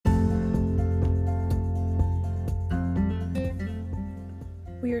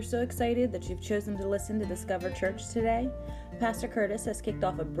we are so excited that you've chosen to listen to Discover Church today. Pastor Curtis has kicked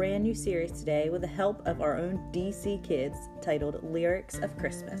off a brand new series today with the help of our own DC kids titled Lyrics of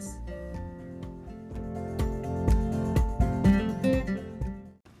Christmas.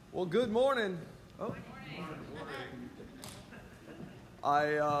 Well, good morning. Oh.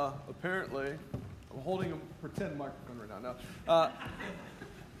 I'm holding a pretend microphone right now.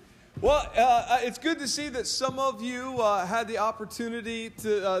 It's good to see that some of you had the opportunity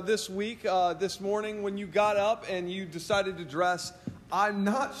to this week, this morning, when you got up and you decided to dress. I'm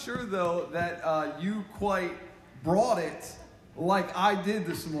not sure, though, that you quite brought it like I did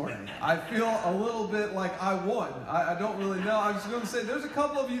this morning. I feel a little bit like I won. I don't really know. I was going to say, there's a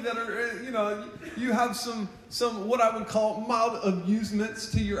couple of you that are, you have some what I would call mild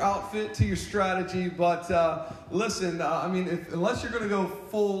amusements to your outfit, to your strategy. But listen, unless you're going to go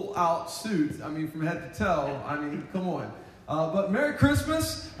full out suit, from head to toe, come on. But Merry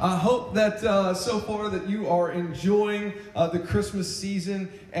Christmas. I hope that so far that you are enjoying the Christmas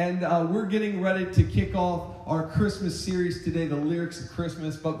season. And we're getting ready to kick off our Christmas series today, the Lyrics of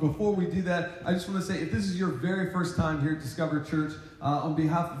Christmas. But before we do that, I just want to say, if this is your very first time here at Discover Church, on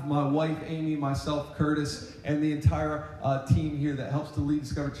behalf of my wife, Amy, myself, Curtis, and the entire team here that helps to lead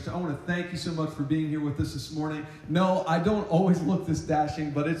Discover Church, I want to thank you so much for being here with us this morning. No, I don't always look this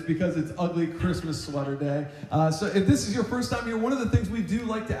dashing, but it's because it's ugly Christmas sweater day. So if this is your first time here, one of the things we do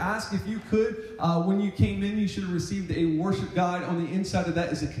like to ask, if you could, when you came in, you should have received a worship guide. On the inside of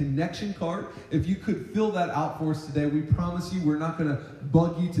that is a connection card. If you could fill that out for us today, we promise you we're not going to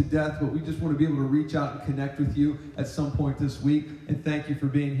bug you to death, but we just want to be able to reach out and connect with you at some point this week. And thank you for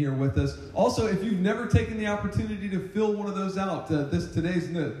being here with us. Also, if you've never taken the opportunity to fill one of those out,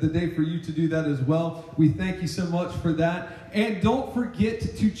 today's the day for you to do that as well. We thank you so much for that. And don't forget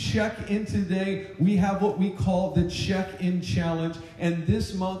to check in today. We have what we call the check-in challenge. And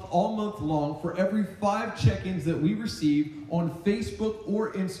this month, all month long, for every 5 check-ins that we receive on Facebook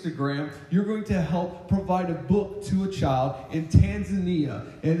or Instagram, you're going to help provide a book to a child in Tanzania.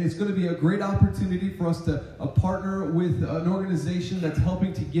 And it's going to be a great opportunity for us to partner with an organization that's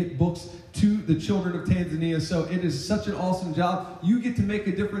helping to get books to the children of Tanzania. So it is such an awesome job. You get to make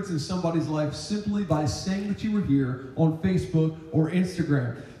a difference in somebody's life simply by saying that you were here on Facebook or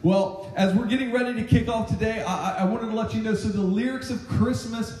Instagram. Well, as we're getting ready to kick off today, I wanted to let you know, so the Lyrics of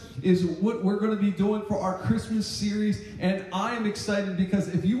Christmas is what we're going to be doing for our Christmas series, and I am excited because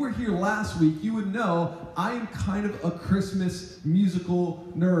if you were here last week, you would know I am kind of a Christmas musical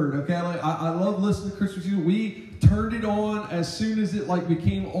nerd, okay? I love listening to Christmas music. We turned it on as soon as it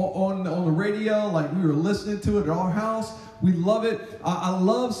became on the radio, we were listening to it at our house. We love it. I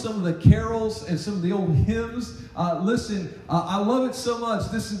love some of the carols and some of the old hymns. Listen, I love it so much.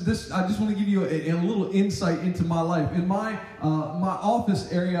 I just want to give you a little insight into my life. In my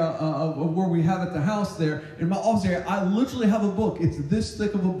office area of where we have at the house there, in my office area, I literally have a book. It's this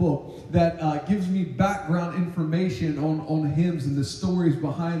thick of a book that gives me background information on hymns and the stories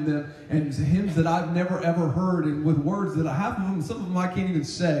behind them, and hymns that I've never ever heard, and with words that half of them, some of them I can't even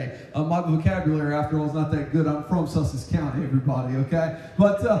say. My vocabulary, after all, is not that good. I'm from Sussex County, everybody, okay?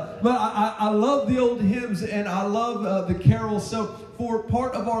 But I love the old hymns, and I love the carols. So for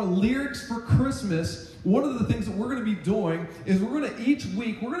part of our Lyrics for Christmas, one of the things that we're going to be doing is each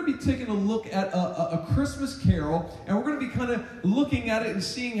week, we're going to be taking a look at a Christmas carol, and we're going to be kind of looking at it and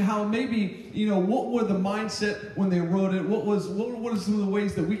seeing how maybe, what were the mindset when they wrote it, what are some of the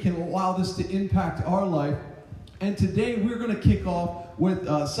ways that we can allow this to impact our life. And today we're going to kick off with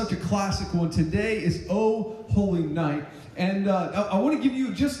such a classic one. Today is "O Holy Night." And I want to give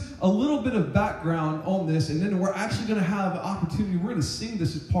you just a little bit of background on this, and then we're actually going to have an opportunity. We're going to sing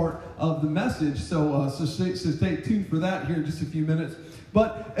this as part of the message, so stay tuned for that here in just a few minutes.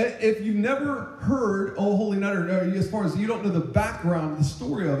 But if you've never heard "O Holy Night," or as far as you don't know the background, the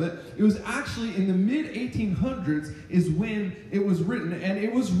story of it, it was actually in the mid-1800s is when it was written. And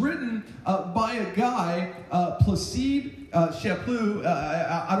it was written by a guy, Placide Chapeloux.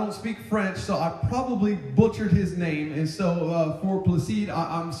 I don't speak French, so I probably butchered his name. And so for Placide,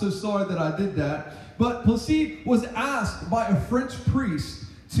 I'm so sorry that I did that. But Placide was asked by a French priest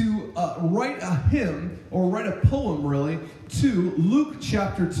to write a hymn, or write a poem really, to Luke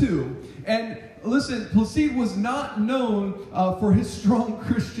chapter 2. And listen, Placide was not known for his strong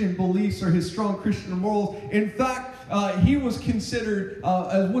Christian beliefs or his strong Christian morals. In fact, he was considered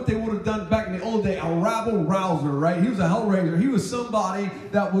as what they would have done back in the old day, a rabble-rouser, right? He was a hellraiser. He was somebody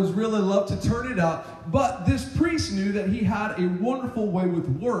that was really loved to turn it up. But this priest knew that he had a wonderful way with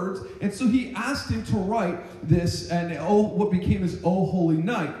words, and so he asked him to write this, and what became his O Holy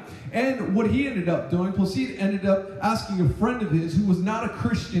Night. And what he ended up doing was he ended up asking a friend of his who was not a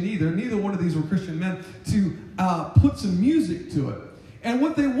Christian either, neither one of these were Christian men, to put some music to it. And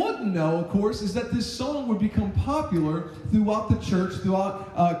what they wouldn't know, of course, is that this song would become popular throughout the church,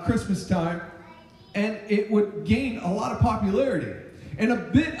 throughout Christmas time, and it would gain a lot of popularity. And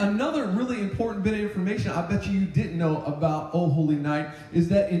another really important bit of information I bet you didn't know about O Holy Night is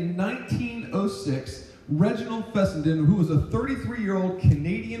that in 1906, Reginald Fessenden, who was a 33-year-old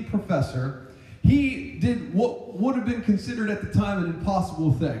Canadian professor, he did what would have been considered at the time an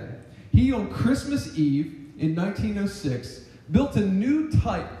impossible thing. He, on Christmas Eve in 1906, built a new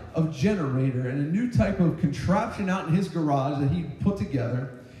type of generator and a new type of contraption out in his garage that he put together.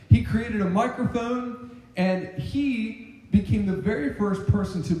 He created a microphone, and he became the very first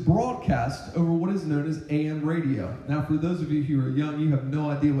person to broadcast over what is known as AM radio. Now, for those of you who are young, you have no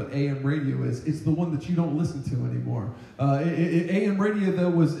idea what AM radio is. It's the one that you don't listen to anymore. AM radio, though,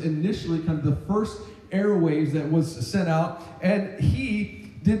 was initially kind of the first airwaves that was sent out, and he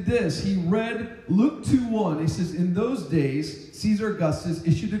did this. He read Luke 2:1. He says, "In those days, Caesar Augustus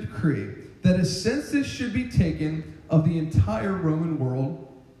issued a decree that a census should be taken of the entire Roman world."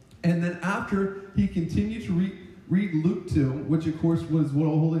 And then after he continued to read Luke 2, which of course was what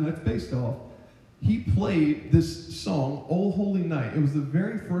O Holy Night's based off, he played this song, O Holy Night. It was the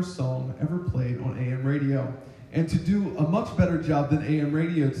very first song ever played on AM radio. And to do a much better job than AM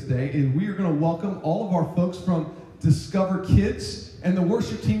radio today, is we are going to welcome all of our folks from Discover Kids and the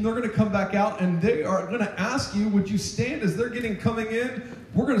worship team. They're going to come back out and they are going to ask you, would you stand as they're coming in?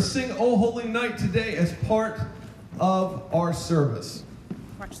 We're going to sing O Holy Night today as part of our service.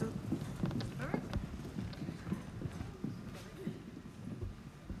 Watch the...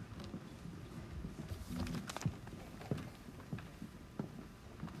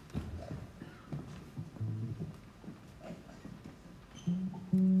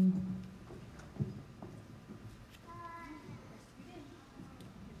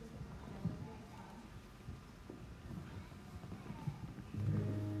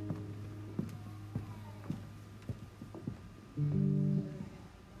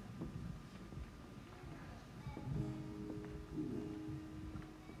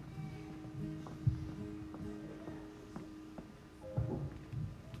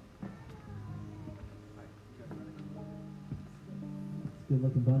 Good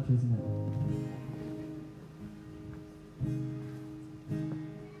looking bunch, isn't it?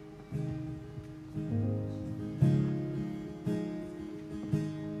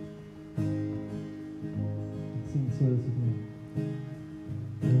 Sing so this with me.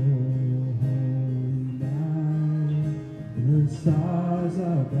 Oh, holy night, the stars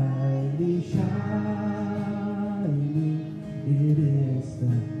are brightly shining. It is the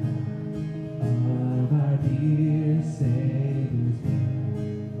night of our dear Savior's birth.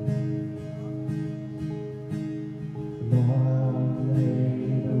 Long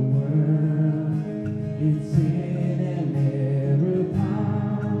lay the world in sin and error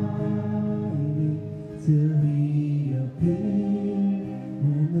pining, till He appeared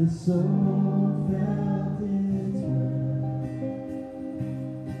and the soul felt its worth.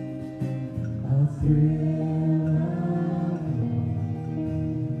 A thrill of hope,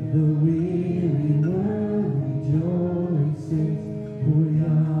 the weary world rejoices, for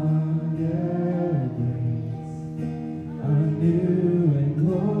yonder grace, a new and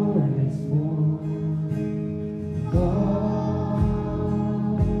glorious morn. Fall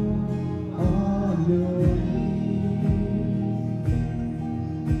on your knees,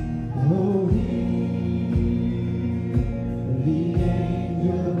 oh, hear the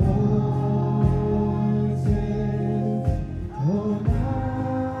angel voices, oh, night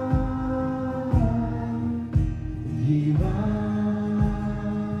divine,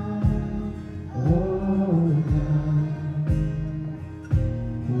 oh, night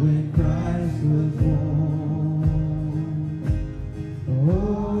when Christ was born,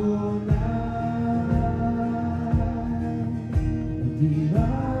 oh, night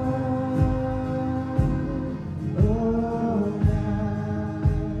divine, oh,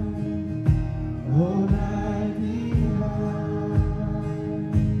 night divine.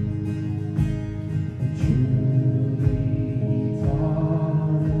 Truly He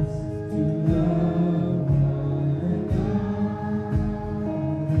taught us to love one another.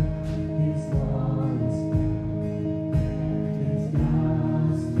 His law is good, His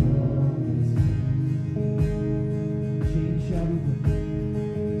gospel is true.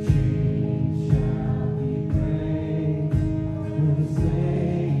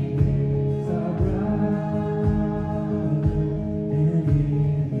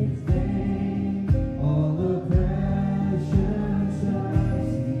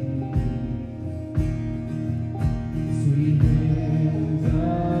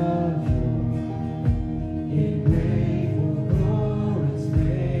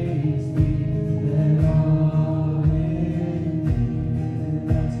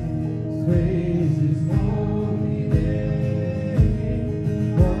 praise His holy name.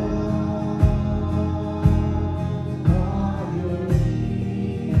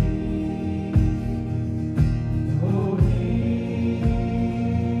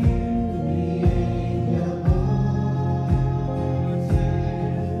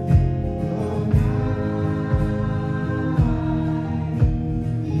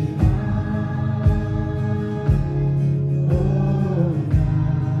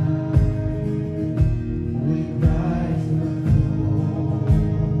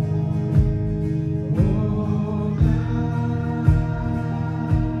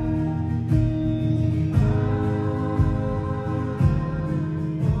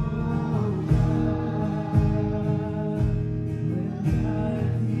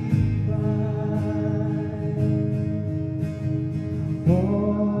 All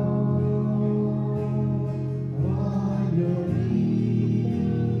your needs,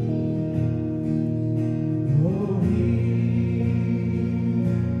 oh, hear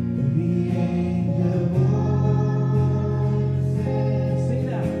the angel voices, oh,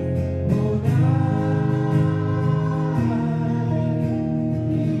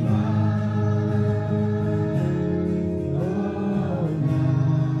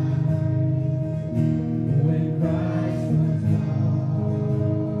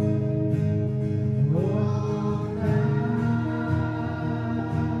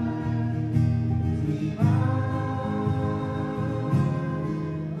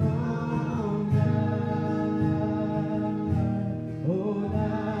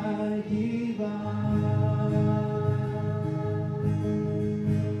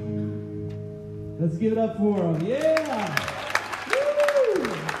 Let's give it up for them. Yeah! Woo!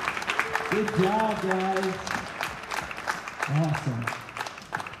 Good job, guys. Awesome.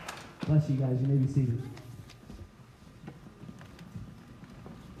 Bless you guys. You may be seated.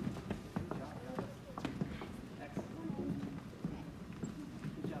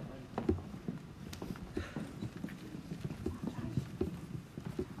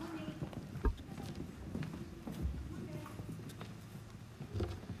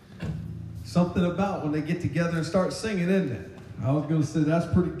 Something about when they get together and start singing, isn't it? I was going to say that's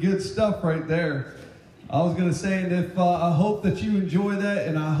pretty good stuff right there. I was going to say, and if I hope that you enjoy that,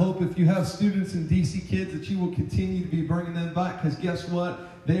 and I hope if you have students in DC Kids that you will continue to be bringing them back, because guess what?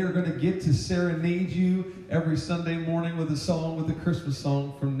 They are going to get to serenade you every Sunday morning with a song, with a Christmas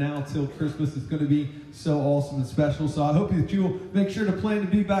song from now till Christmas. It's going to be so awesome and special. So I hope that you'll make sure to plan to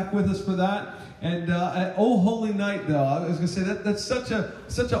be back with us for that. And at Oh Holy Night, though, I was going to say that's such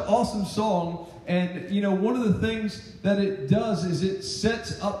an awesome song. And, you know, one of the things that it does is it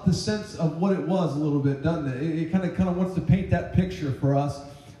sets up the sense of what it was a little bit, doesn't it? It kind of wants to paint that picture for us.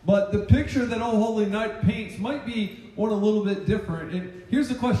 But the picture that Oh Holy Night paints might be one a little bit different. And here's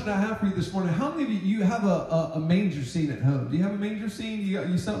the question I have for you this morning. How many of you have a manger scene at home? Do you have a manger scene?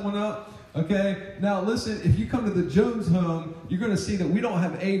 You set one up? Okay, now listen, if you come to the Jones home, you're going to see that we don't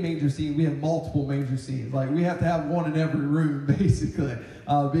have a manger scene, we have multiple manger scenes. Like, we have to have one in every room, basically,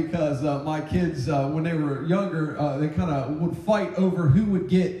 because my kids, when they were younger, they kind of would fight over who would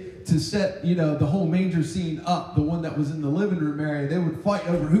get to set, you know, the whole manger scene up, the one that was in the living room area. They would fight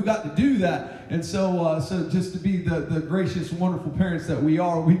over who got to do that. And so just to be the gracious, wonderful parents that we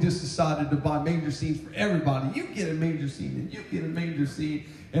are, we just decided to buy manger scenes for everybody. You get a manger scene, and you get a manger scene.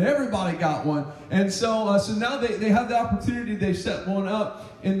 And everybody got one. And so now they have the opportunity. They set one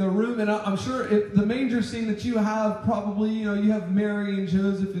up in the room. And I'm sure if the manger scene that you have, probably, you know, you have Mary and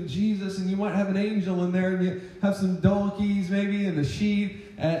Joseph and Jesus, and you might have an angel in there, and you have some donkeys maybe and a sheep.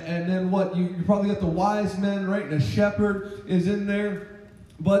 And then what? You probably got the wise men, right? And a shepherd is in there.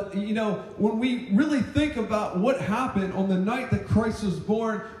 But, you know, when we really think about what happened on the night that Christ was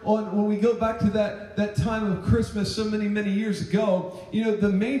born, when we go back to that time of Christmas so many years ago, you know, the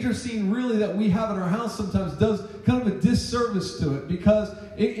manger scene really that we have in our house sometimes does kind of a disservice to it, because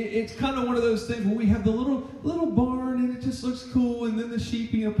it's kind of one of those things where we have the little barn and it just looks cool, and then the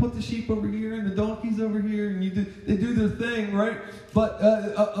sheep, you know, put the sheep over here and the donkeys over here, and they do their thing, right? But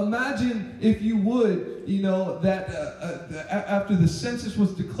imagine, if you would, you know, that after the census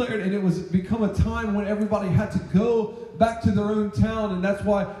was declared and it was become a time when everybody had to go back to their own town, and that's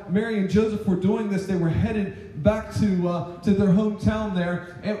why Mary and Joseph were doing this. They were headed back to their hometown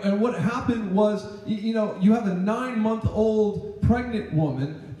there, and what happened was, you know, you have a 9-month-old pregnant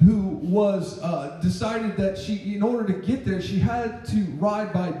woman who was decided that she, in order to get there, she had to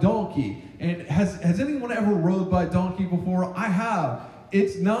ride by donkey. And has anyone ever rode by donkey before? I have.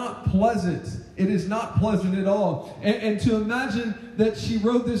 It's not pleasant. It is not pleasant at all. And to imagine that she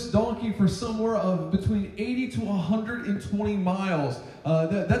rode this donkey for somewhere of between 80 to 120 miles.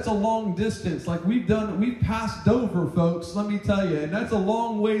 That's a long distance. Like we've passed Dover, folks, let me tell you. And that's a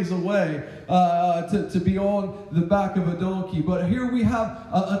long ways away to be on the back of a donkey. But here we have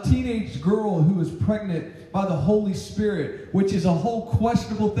a teenage girl who is pregnant by the Holy Spirit, which is a whole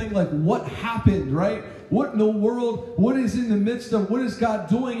questionable thing. Like, what happened, right? What in the world, what is God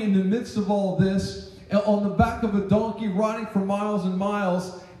doing in the midst of all this, on the back of a donkey, riding for miles and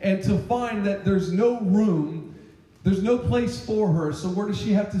miles, and to find that there's no room, there's no place for her. So where does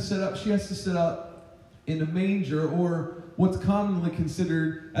she have to sit up? She has to sit up in a manger, or what's commonly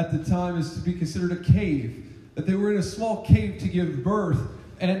considered at the time is to be considered a cave. That they were in a small cave to give birth.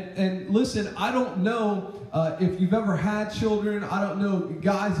 And listen, I don't know if you've ever had children. I don't know,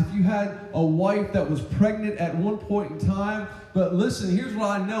 guys, if you had a wife that was pregnant at one point in time. But listen, here's what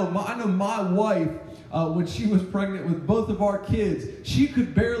I know. I know my wife, when she was pregnant with both of our kids, she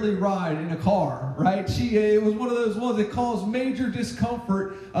could barely ride in a car, right? It was one of those ones that caused major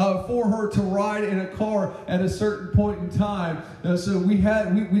discomfort for her to ride in a car at a certain point in time. So we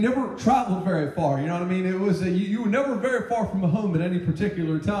never traveled very far, you know what I mean? It was you were never very far from home at any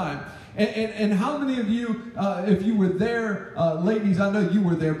particular time. And how many of you, if you were there, ladies, I know you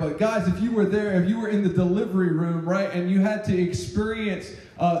were there, but guys, if you were there, if you were in the delivery room, right, and you had to experience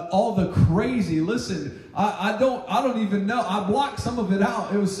all the crazy, listen, I don't even know. I blocked some of it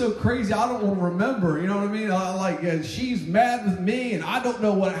out. It was so crazy, I don't want to remember, you know what I mean? She's mad with me, and I don't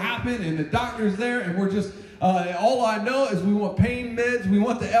know what happened, and the doctor's there, and we're just... all I know is we want pain meds, we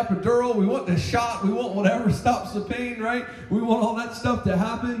want the epidural, we want the shot, we want whatever stops the pain, right? We want all that stuff to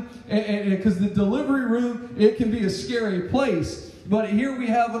happen. And because the delivery room, it can be a scary place. But here we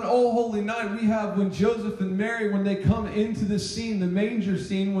have an Oh Holy Night. We have when Joseph and Mary, when they come into the scene, the manger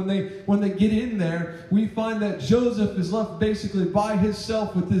scene, when they get in there, we find that Joseph is left basically by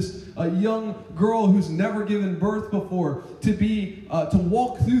himself with this young girl who's never given birth before, to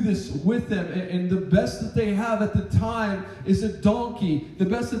walk through this with them. And the best that they have at the time is a donkey. The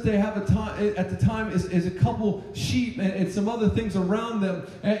best that they have at the time is a couple sheep and some other things around them.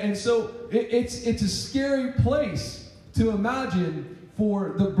 And so it's a scary place to imagine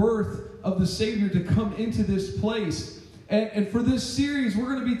for the birth of the Savior to come into this place. And for this series, we're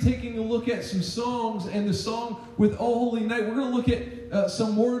going to be taking a look at some songs, and the song with Oh Holy Night, we're going to look at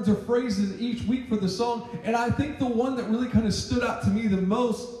some words or phrases each week for the song. And I think the one that really kind of stood out to me the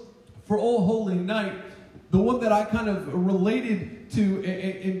most for Oh Holy Night, the one that I kind of related to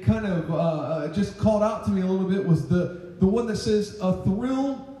and kind of just called out to me a little bit, was the one that says, a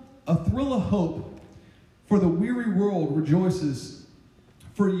thrill of hope, for the weary world rejoices,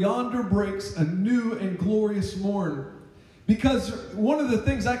 for yonder breaks a new and glorious morn. Because one of the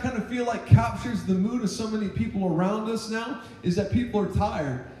things I kind of feel like captures the mood of so many people around us now is that people are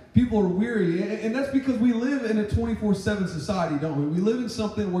tired. People are weary. And that's because we live in a 24/7 society, don't we? We live in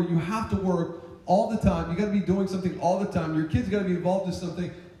something where you have to work all the time. You got to be doing something all the time. Your kids got to be involved in something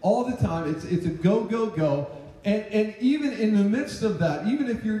all the time. It's a go, go, go. And even in the midst of that, even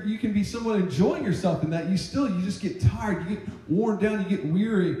if you can be somewhat enjoying yourself in that, you just get tired, you get worn down, you get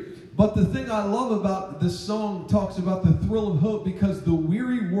weary. But the thing I love about this song talks about the thrill of hope, because the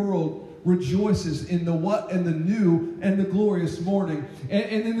weary world rejoices in the what and the new and the glorious morning.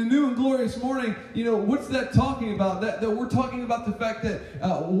 And in the new and glorious morning, what's that talking about? That we're talking about the fact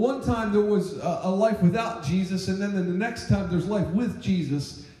that one time there was a life without Jesus, and then the next time there's life with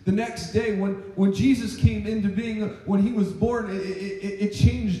Jesus. The next day, when Jesus came into being, when he was born, it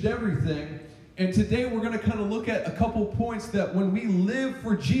changed everything. And today we're going to kind of look at a couple points that when we live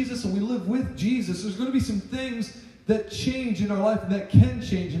for Jesus and we live with Jesus, there's going to be some things that change in our life and that can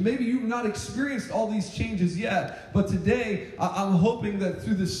change. And maybe you've not experienced all these changes yet, but today I'm hoping that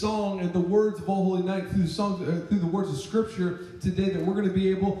through the song and the words of All Holy Night, through the words of Scripture today, that we're going to be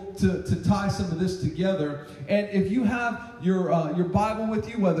able to tie some of this together. And if you have your Bible with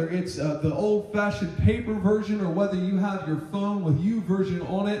you, whether it's the old-fashioned paper version or whether you have your phone with you version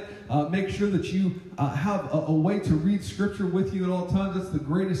on it, make sure that you have a way to read Scripture with you at all times. That's the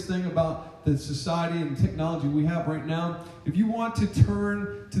greatest thing about the society and technology we have right now. If you want to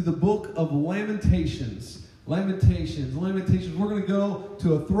turn to the book of Lamentations, we're going to go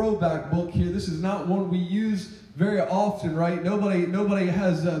to a throwback book here. This is not one we use very often, right? Nobody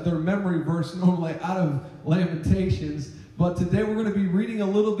has their memory verse normally out of Lamentations, but today we're going to be reading a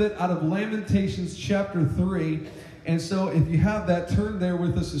little bit out of Lamentations chapter 3. And so if you have that, turn there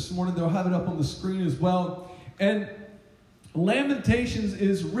with us this morning. They'll have it up on the screen as well. And Lamentations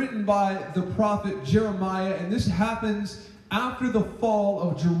is written by the prophet Jeremiah, and this happens after the fall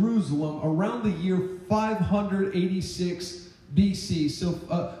of Jerusalem around the year 586 BC. So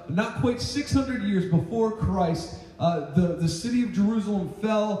not quite 600 years before Christ, the city of Jerusalem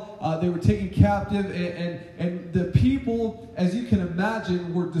fell. They were taken captive, and the people, as you can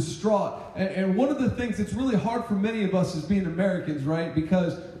imagine, were distraught. And one of the things that's really hard for many of us as being Americans, right?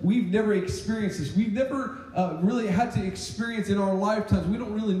 Because we've never experienced this. We've never really had to experience in our lifetimes. We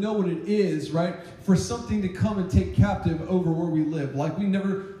don't really know what it is, right? For something to come and take captive over where we live. Like we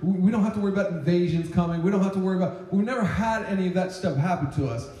don't have to worry about invasions coming. We don't have to worry about, we've never had any of that stuff happen to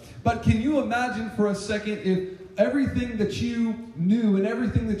us. But can you imagine for a second if everything that you knew and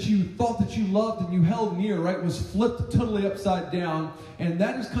everything that you thought that you loved and you held near, right, was flipped totally upside down? And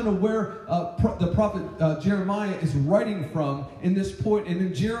that is kind of where the prophet Jeremiah is writing from in this point. And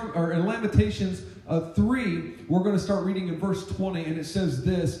in Lamentations 3, we're going to start reading in verse 20, and it says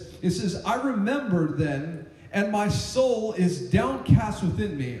this. It says, I remember then, and my soul is downcast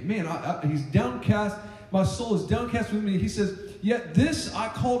within me. Man, he's downcast. My soul is downcast within me. He says, yet this I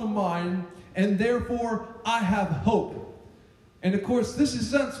call to mind, and therefore I have hope. And of course,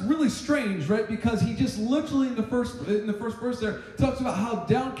 sounds really strange, right? Because he just literally in the first verse there talks about how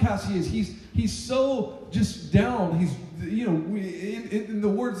downcast he is. He's so just down. He's, in the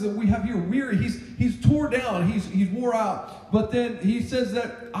words that we have here, weary. He's tore down. He's wore out. But then he says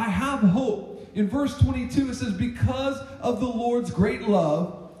that I have hope. In verse 22, it says, because of the Lord's great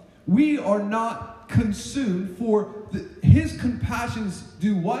love, we are not consumed, for his compassions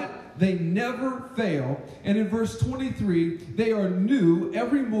do what? They never fail. And in verse 23, they are new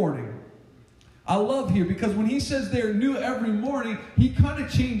every morning. I love here because when he says they are new every morning, he kind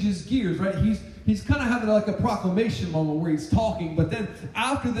of changes gears, right? He's kind of having like a proclamation moment where he's talking. But then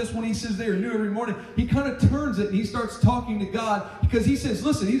after this, when he says they are new every morning, he kind of turns it and he starts talking to God because he says,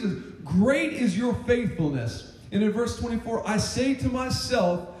 listen, he says, great is your faithfulness. And in verse 24, I say to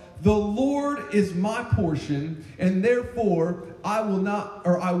myself, the Lord is my portion, and therefore I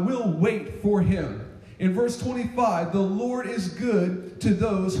will wait for him. In verse 25, the Lord is good to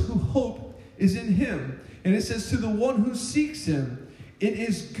those who hope is in him. And it says, to the one who seeks him, it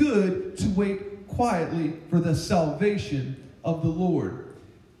is good to wait quietly for the salvation of the Lord.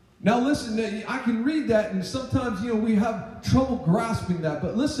 Now listen, I can read that, and sometimes, we have trouble grasping that.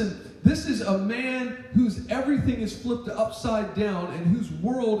 But listen, this is a man whose everything is flipped upside down and whose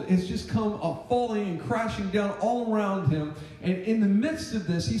world has just come falling and crashing down all around him. And in the midst of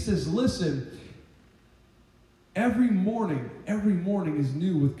this, he says, listen, every morning is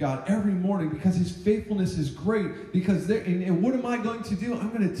new with God. Every morning, because his faithfulness is great. Because and what am I going to do? I'm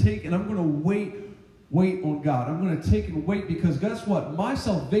going to take and I'm going to wait on God. I'm going to take and wait because guess what? My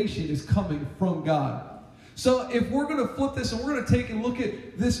salvation is coming from God. So if we're going to flip this and we're going to take and look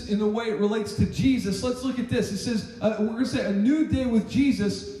at this in the way it relates to Jesus, let's look at this. It says, we're going to say a new day with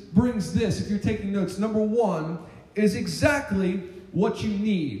Jesus brings this. If you're taking notes, number one is exactly what you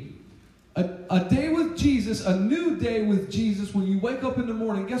need. A day with Jesus, a new day with Jesus, when you wake up in the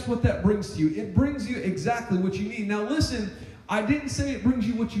morning, guess what that brings to you? It brings you exactly what you need. Now listen, I didn't say it brings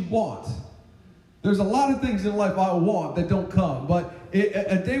you what you want. There's a lot of things in life I want that don't come, but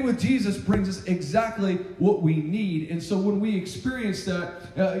a day with Jesus brings us exactly what we need. And so when we experience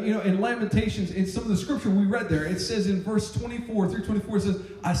that, in Lamentations, in some of the scripture we read there, it says in verse 24 through 24, it says,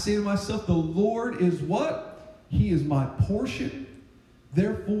 I say to myself, the Lord is what? He is my portion.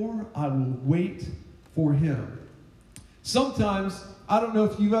 Therefore, I will wait for him. Sometimes, I don't know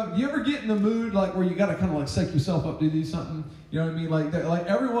if you ever get in the mood like where you got to kind of like psych yourself up to do something. You know what I mean? Like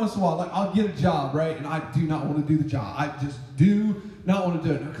every once in a while, like I'll get a job, right? And I do not want to do the job. I just do not want to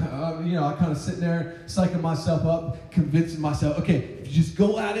do it. I kind of sit there, psyching myself up, convincing myself, okay, if you just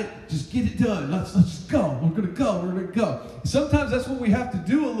go at it, just get it done. Let's just go. We're going to go. Sometimes that's what we have to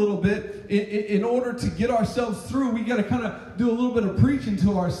do a little bit in order to get ourselves through. We got to kind of do a little bit of preaching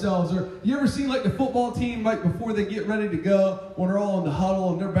to ourselves. Or you ever seen like the football team right before they get ready to go, when they're all in the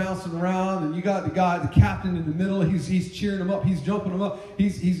huddle and they're bouncing around, and you got the captain in the middle. He's cheering them up. He's jumping them up.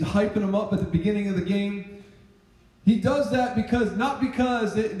 He's hyping them up at the beginning of the game. He does that not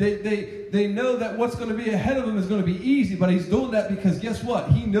because they know that what's going to be ahead of them is going to be easy, but he's doing that because guess what?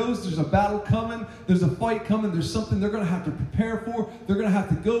 He knows there's a battle coming, there's a fight coming, there's something they're going to have to prepare for, they're going to have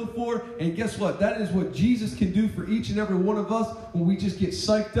to go for, and guess what? That is what Jesus can do for each and every one of us when we just get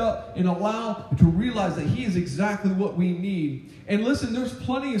psyched up and allow to realize that he is exactly what we need. And listen, there's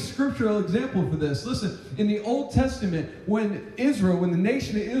plenty of scriptural example for this. Listen, in the Old Testament, when the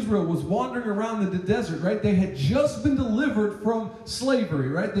nation of Israel was wandering around in the desert, right? They had just been delivered from slavery,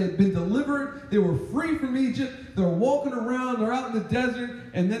 right? They had been delivered. They were free from Egypt. They're walking around. They're out in the desert.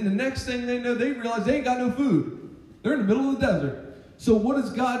 And then the next thing they know, they realize they ain't got no food. They're in the middle of the desert. So what does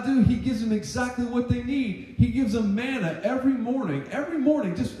God do? He gives them exactly what they need. He gives them manna every morning. Every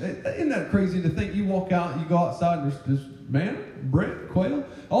morning. Just, isn't that crazy to think you walk out, you go outside, and there's manna, bread, quail,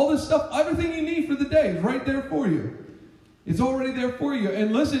 all this stuff, everything you need for the day is right there for you. It's already there for you.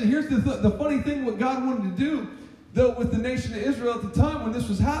 And listen, here's the funny thing, what God wanted to do, though, with the nation of Israel at the time when this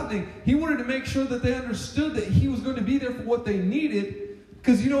was happening, he wanted to make sure that they understood that he was going to be there for what they needed.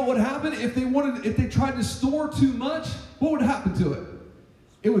 Because you know what happened? If they tried to store too much, what would happen to it?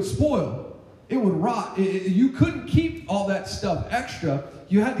 It would spoil. It would rot. You couldn't keep all that stuff extra.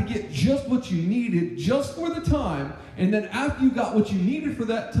 You had to get just what you needed just for the time. And then after you got what you needed for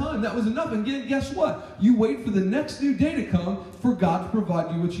that time, that was enough. And again, guess what? You wait for the next new day to come for God to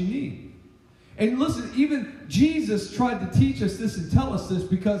provide you what you need. And listen, even Jesus tried to teach us this and tell us this,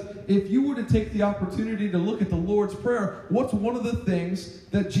 because if you were to take the opportunity to look at the Lord's Prayer, what's one of the things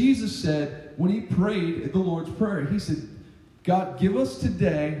that Jesus said when he prayed the Lord's Prayer? He said, God, give us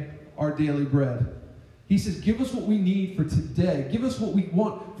today our daily bread. He says, give us what we need for today. Give us what we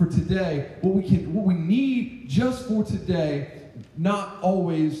want for today, what we need just for today, not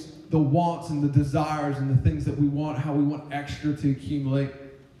always the wants and the desires and the things that we want, how we want extra to accumulate.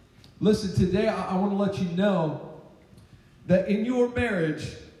 Listen, today I want to let you know that in your marriage,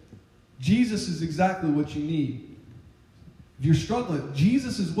 Jesus is exactly what you need. If you're struggling,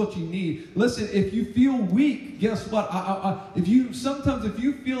 Jesus is what you need. Listen, if you feel weak, guess what? If you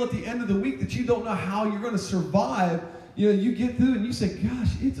feel at the end of the week that you don't know how you're going to survive, you get through and you say, gosh,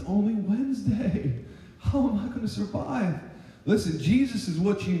 it's only Wednesday. How am I going to survive? Listen, Jesus is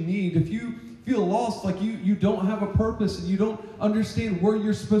what you need. If you feel lost, like you don't have a purpose and you don't understand where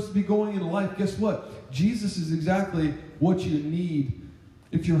you're supposed to be going in life, guess what? Jesus is exactly what you need.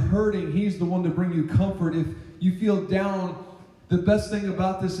 If you're hurting, he's the one to bring you comfort. If you feel down, the best thing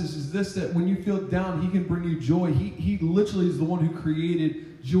about this is this, that when you feel down, he can bring you joy. He literally is the one who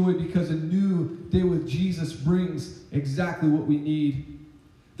created joy, because a new day with Jesus brings exactly what we need.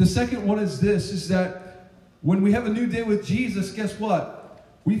 The second one is this, is that when we have a new day with Jesus, guess what?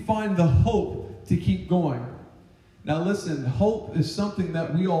 We find the hope to keep going. Now listen, hope is something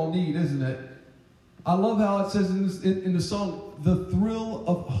that we all need, isn't it? I love how it says in the song, the thrill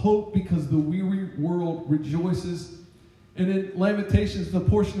of hope because the weary world rejoices. And in Lamentations, the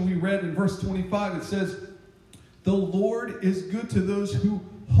portion we read in verse 25, it says, the Lord is good to those who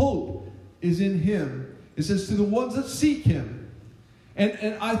hope is in him. It says, to the ones that seek him.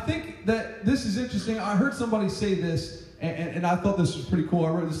 And I think that this is interesting. I heard somebody say this, and I thought this was pretty cool. I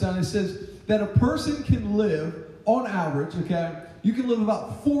wrote this down. It says that a person can live, on average, okay, you can live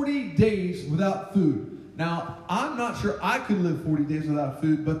about 40 days without food. Now, I'm not sure I could live 40 days without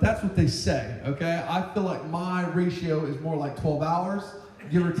food, but that's what they say, okay? I feel like my ratio is more like 12 hours,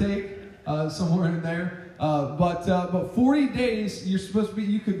 give or take, somewhere in there. But 40 days,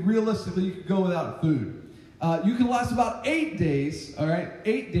 you could go without food. You can last about 8 days, all right?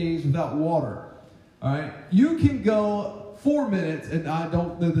 8 days without water, all right? You can go 4 minutes, and I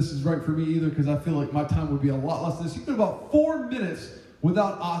don't know this is right for me either, because I feel like my time would be a lot less than this. You can go about 4 minutes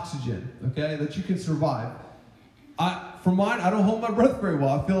without oxygen, okay, that you can survive. For mine, I don't hold my breath very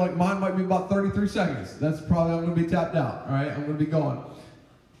well. I feel like mine might be about 33 seconds. That's probably, I'm going to be tapped out, all right? I'm going to be gone.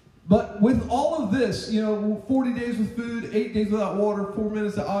 But with all of this, 40 days with food, 8 days without water, 4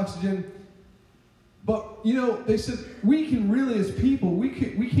 minutes of oxygen. But, they said we can really, as people, we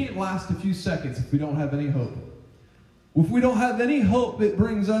can't last a few seconds if we don't have any hope. If we don't have any hope, it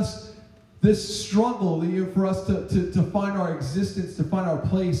brings us this struggle for us to find our existence, to find our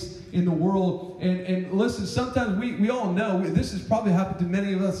place in the world. And listen, sometimes we all know, this has probably happened to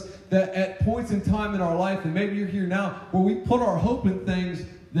many of us, that at points in time in our life, and maybe you're here now, where we put our hope in things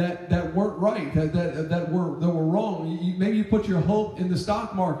that weren't right, that were wrong. Maybe you put your hope in the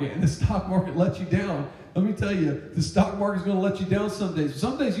stock market, and the stock market let you down. Let me tell you, the stock market's going to let you down some days.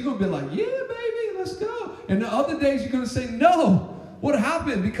 Some days you're going to be like, yeah, baby, let's go. And the other days you're going to say, no. What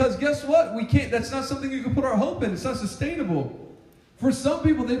happened? Because guess what? We can't. That's not something you can put our hope in. It's not sustainable. For some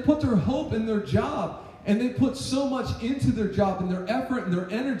people, they put their hope in their job, and they put so much into their job and their effort and their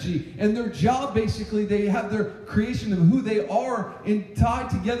energy. And their job, basically, they have their creation of who they are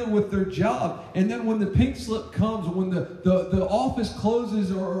tied together with their job. And then when the pink slip comes, or when the office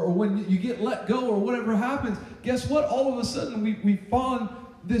closes, or when you get let go, or whatever happens, guess what? All of a sudden, we find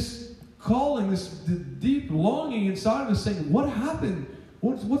this calling, this deep longing inside of us, saying, what happened?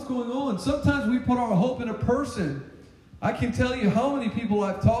 What's going on? Sometimes we put our hope in a person. I can tell you how many people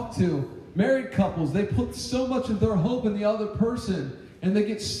I've talked to, married couples, they put so much of their hope in the other person, and they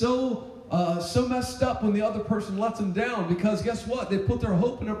get so messed up when the other person lets them down, because guess what? They put their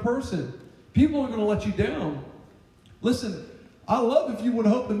hope in a person. People are going to let you down. Listen, I love if you would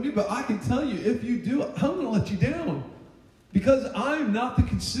hope in me, but I can tell you, if you do, I'm going to let you down. Because I'm not the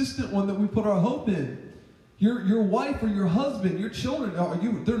consistent one that we put our hope in. Your wife or your husband, your children,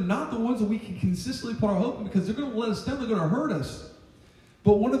 they're not the ones that we can consistently put our hope in, because they're going to let us down. They're going to hurt us.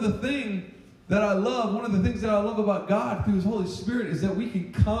 But one of the things that I love about God through His Holy Spirit is that we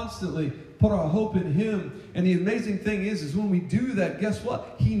can constantly put our hope in Him. And the amazing thing is when we do that, guess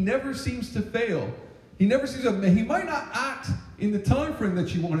what? He never seems to fail. He might not act in the time frame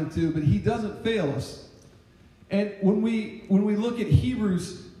that you want him to, but He doesn't fail us. And when we look at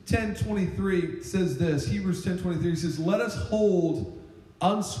Hebrews 10:23, it says this. Hebrews 10:23 says, "Let us hold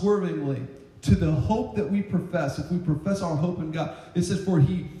unswervingly to the hope that we profess." If we profess our hope in God, it says, "For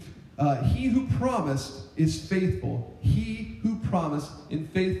He who promised is faithful." He who promised is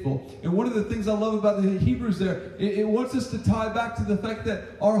faithful. And one of the things I love about the Hebrews there, it wants us to tie back to the fact that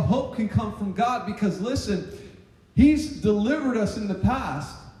our hope can come from God. Because listen, He's delivered us in the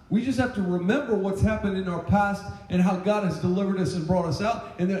past. We just have to remember what's happened in our past and how God has delivered us and brought us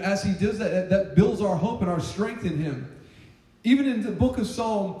out. And then as He does that, that builds our hope and our strength in Him. Even in the book of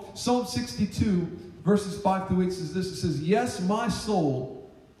Psalm 62, verses 5-8 says this. It says, "Yes, my soul,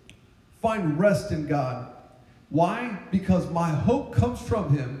 find rest in God." Why? Because my hope comes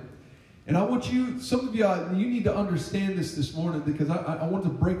from Him. And I want you, some of you need to understand this morning, because I want to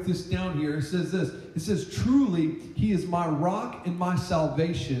break this down here. It says this. It says, "Truly, He is my rock and my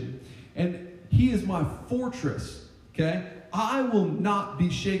salvation, and He is my fortress." Okay? "I will not be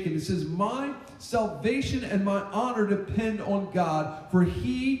shaken." It says, "My salvation and my honor depend on God, for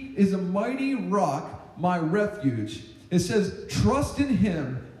He is a mighty rock, my refuge." It says, "Trust in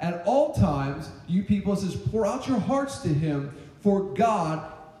Him at all times." You people, it says, "Pour out your hearts to Him, for God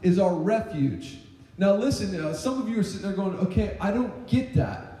is our refuge." Now listen, some of you are sitting there going, "Okay, I don't get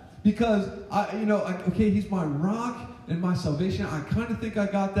that. Because, okay, He's my rock and my salvation. I kind of think I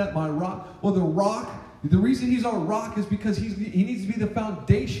got that, my rock." Well, the reason He's our rock is because He needs to be the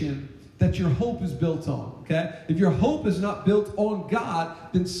foundation that your hope is built on, okay? If your hope is not built on God,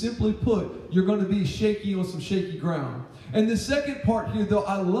 then simply put, you're going to be shaky on some shaky ground. And the second part here, though,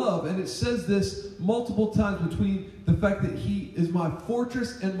 I love, and it says this multiple times between the fact that He is my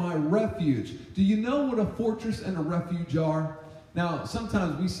fortress and my refuge. Do you know what a fortress and a refuge are? Now,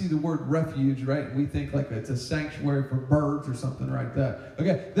 sometimes we see the word refuge, right? And we think like it's a sanctuary for birds or something like that.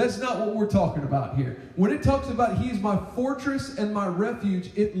 Okay, that's not what we're talking about here. When it talks about He is my fortress and my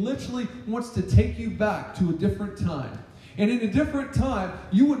refuge, it literally wants to take you back to a different time. And in a different time,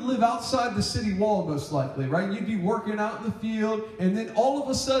 you would live outside the city wall most likely, right? You'd be working out in the field, and then all of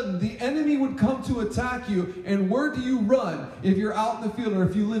a sudden, the enemy would come to attack you. And where do you run if you're out in the field or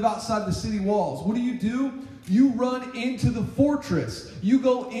if you live outside the city walls? What do? You run into the fortress. You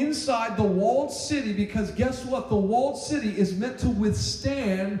go inside the walled city, because guess what? The walled city is meant to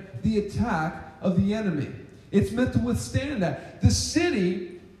withstand the attack of the enemy. It's meant to withstand that. The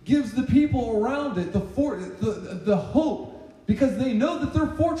city gives the people around it the hope, because they know that their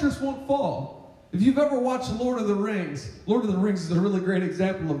fortress won't fall. If you've ever watched Lord of the Rings is a really great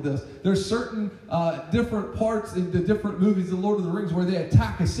example of this. There's certain different parts in the different movies of Lord of the Rings where they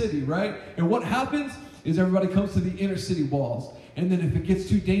attack a city, right? And what happens is everybody comes to the inner city walls. And then if it gets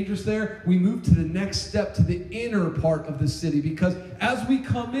too dangerous there, we move to the next step, to the inner part of the city. Because as we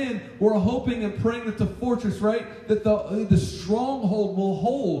come in, we're hoping and praying that the fortress, right, that the stronghold will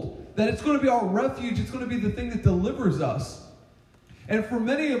hold. That it's going to be our refuge. It's going to be the thing that delivers us. And for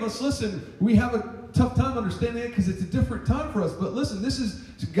many of us, listen, we have a tough time understanding it because it's a different time for us. But listen, this is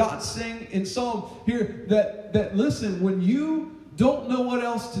God saying in Psalm here that listen, when you don't know what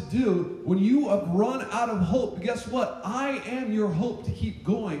else to do, when you have run out of hope, guess what? I am your hope to keep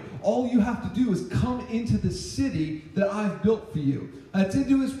going. All you have to do is come into the city that I've built for you. That's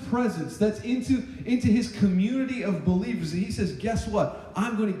into His presence. That's into His community of believers. And He says, guess what?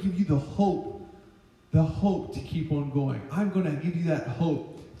 I'm going to give you the hope to keep on going. I'm going to give you that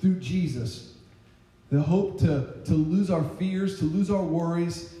hope through Jesus. The hope to lose our fears, to lose our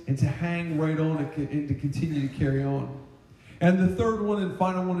worries, and to hang right on and to continue to carry on. And the third one and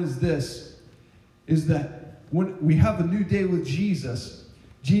final one is this, is that when we have a new day with Jesus,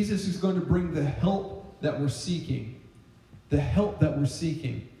 Jesus is going to bring the help that we're seeking. The help that we're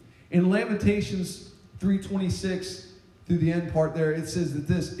seeking. In Lamentations 3:26, through the end part there, it says that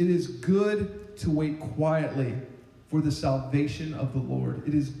this, "It is good to wait quietly for the salvation of the Lord."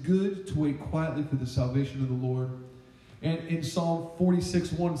 It is good to wait quietly for the salvation of the Lord. And in Psalm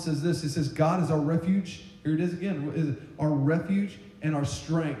 46:1 says this, it says, "God is our refuge." Here it is again. Is our refuge and our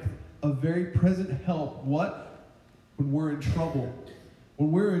strength, a very present help. What? When we're in trouble.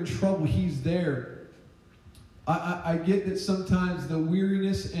 When we're in trouble, He's there. I get that sometimes the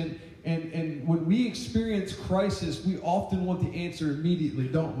weariness and when we experience crisis, we often want the answer immediately,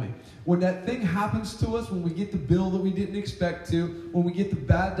 don't we? When that thing happens to us, when we get the bill that we didn't expect to, when we get the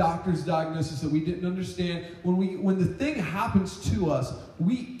bad doctor's diagnosis that we didn't understand, when the thing happens to us,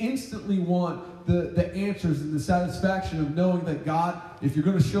 we instantly want the answers and the satisfaction of knowing that God, if you're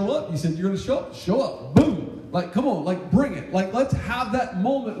going to show up, you said you're going to show up, boom. Like, come on, like, bring it. Like, let's have that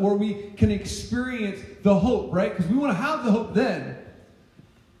moment where we can experience the hope, right? Because we want to have the hope then.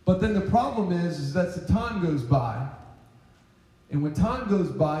 But then the problem is that the time goes by. And when time goes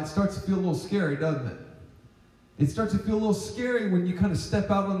by, it starts to feel a little scary, doesn't it? It starts to feel a little scary when you kind of step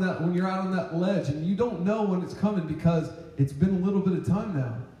out on that, when you're out on that ledge and you don't know when it's coming because it's been a little bit of time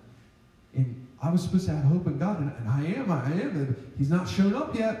now. And I was supposed to have hope in God, and I am. He's not shown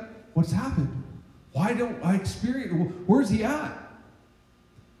up yet. What's happened? Why don't I experience? Where's he at?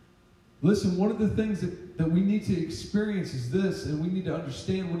 Listen, one of the things that we need to experience is this, and we need to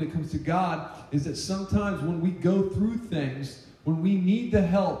understand when it comes to God, is that sometimes when we go through things, when we need the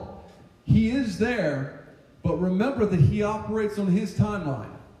help, he is there, but remember that he operates on his timeline.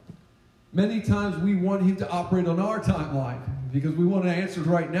 Many times we want him to operate on our timeline because we want answers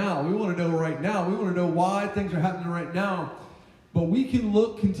right now. We want to know right now. We want to know why things are happening right now. But we can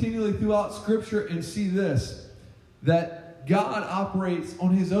look continually throughout Scripture and see this, that God operates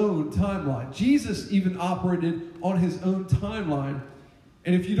on his own timeline. Jesus even operated on his own timeline.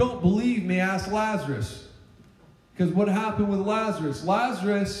 And if you don't believe me, ask Lazarus. Because what happened with Lazarus?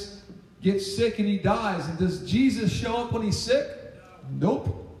 Lazarus gets sick and he dies. And does Jesus show up when he's sick?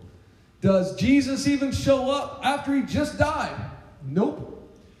 Nope. Does Jesus even show up after he just died? Nope.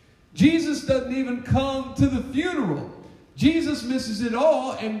 Jesus doesn't even come to the funeral. Jesus misses it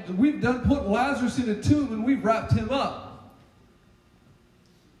all, and we've put Lazarus in a tomb and we've wrapped him up.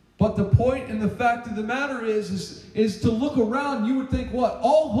 But the point and the fact of the matter is to look around, you would think, what?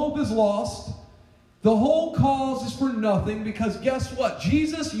 All hope is lost. The whole cause is for nothing, because guess what?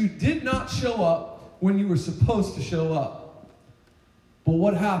 Jesus, you did not show up when you were supposed to show up. But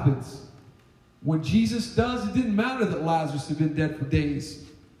what happens? When Jesus does, it didn't matter that Lazarus had been dead for days.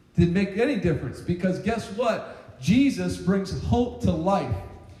 It didn't make any difference, because guess what? Jesus brings hope to life.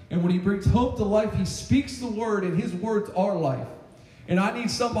 And when he brings hope to life, he speaks the word, and his words are life. And I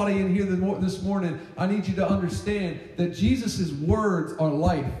need somebody in here this morning, I need you to understand that Jesus' words are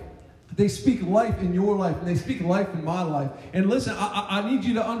life. They speak life in your life, and they speak life in my life. And listen, I need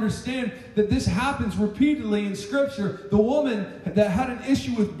you to understand that this happens repeatedly in Scripture. The woman that had an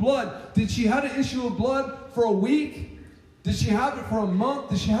issue with blood, did she have an issue with blood for a week? Did she have it for a month?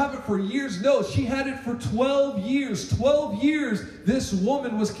 Did she have it for years? No, she had it for 12 years. 12 years, this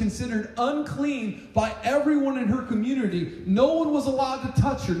woman was considered unclean by everyone in her community. No one was allowed to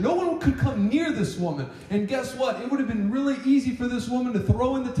touch her. No one could come near this woman. And guess what? It would have been really easy for this woman to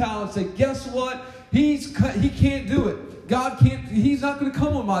throw in the towel and say, guess what? He can't do it. God can't, he's not going to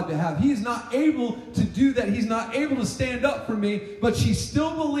come on my behalf. He is not able to do that. He's not able to stand up for me. But she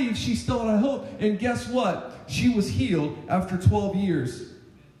still believed, she still had hope. And guess what? She was healed after 12 years.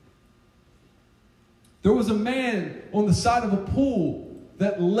 There was a man on the side of a pool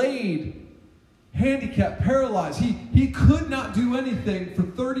that laid handicapped, paralyzed. He could not do anything for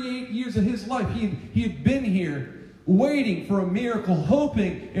 38 years of his life. He had been here waiting for a miracle,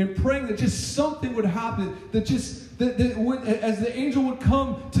 hoping and praying that just something would happen, that as the angel would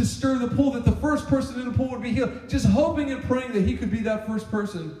come to stir the pool, that the first person in the pool would be healed, just hoping and praying that he could be that first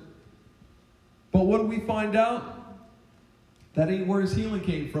person. But what do we find out? That ain't where his healing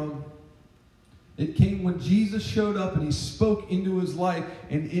came from. It came when Jesus showed up and he spoke into his life,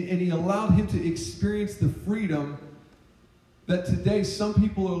 and he allowed him to experience the freedom that today some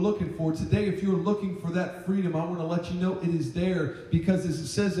people are looking for. Today, if you're looking for that freedom, I want to let you know it is there. Because as it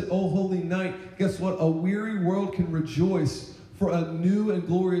says at O Holy Night, guess what? A weary world can rejoice for a new and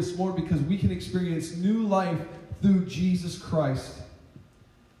glorious morning, because we can experience new life through Jesus Christ.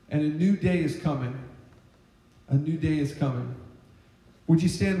 And a new day is coming. A new day is coming. Would you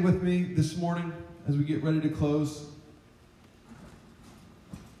stand with me this morning as we get ready to close?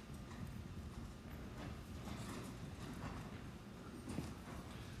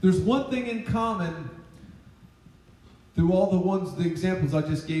 There's one thing in common through all the examples I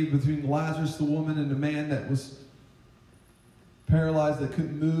just gave between Lazarus, the woman, and the man that was paralyzed, that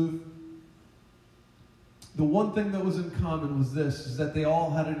couldn't move. The one thing that was in common was this, is that they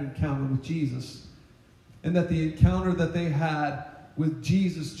all had an encounter with Jesus. And that the encounter that they had with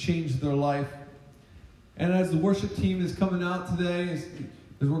Jesus changed their life. And as the worship team is coming out today, as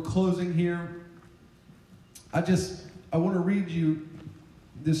we're closing here, I want to read you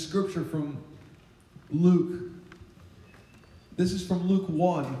this scripture from Luke. This is from Luke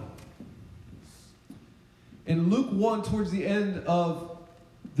 1. In Luke 1, towards the end of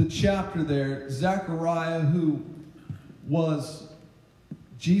the chapter there, Zechariah, who was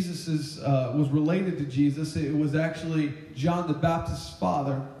was related to Jesus. It was actually John the Baptist's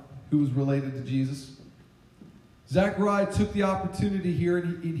father who was related to Jesus. Zechariah took the opportunity here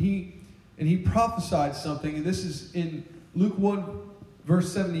and he prophesied something. And this is in Luke 1,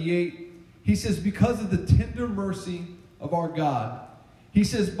 verse 78. He says, because of the tender mercy of our God, he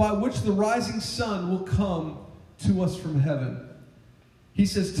says, by which the rising sun will come to us from heaven. He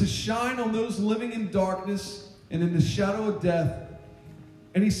says, to shine on those living in darkness and in the shadow of death.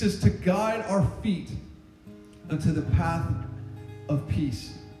 And he says, to guide our feet unto the path of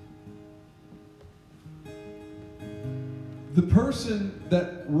peace. The person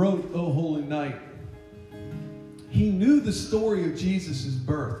that wrote O Holy Night, he knew the story of Jesus'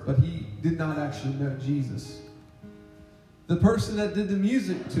 birth, but he did not actually know Jesus. The person that did the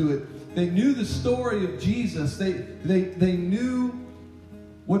music to it, they knew the story of Jesus. They knew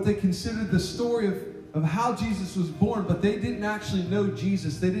what they considered the story of how Jesus was born, but they didn't actually know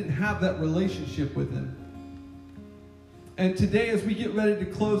Jesus. They didn't have that relationship with him. And today, as we get ready to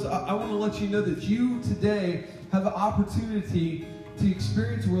close, I want to let you know that you today have an opportunity to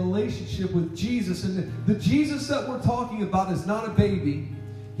experience a relationship with Jesus. And the Jesus that we're talking about is not a baby.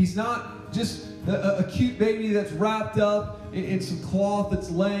 He's not just a cute baby that's wrapped up in some cloth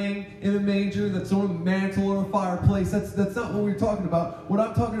that's laying in a manger, that's on a mantle or a fireplace. That's not what we're talking about. What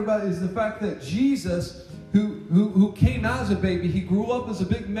I'm talking about is the fact that Jesus, who came as a baby, he grew up as a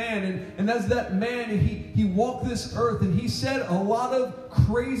big man, and as that man, he walked this earth, and he said a lot of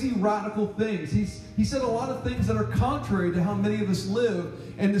crazy, radical things. He said a lot of things that are contrary to how many of us live,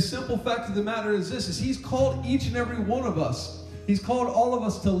 and the simple fact of the matter is this, is he's called each and every one of us. He's called all of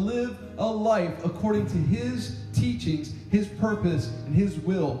us to live a life according to his teachings, his purpose, and his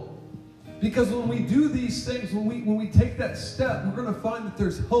will. Because when we do these things, when we take that step, we're going to find that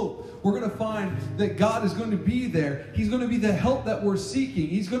there's hope. We're going to find that God is going to be there. He's going to be the help that we're seeking.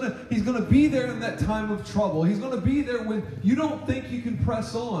 He's going to be there in that time of trouble. He's going to be there when you don't think you can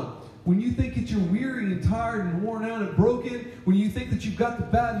press on. When you think that you're weary and tired and worn out and broken. When you think that you've got the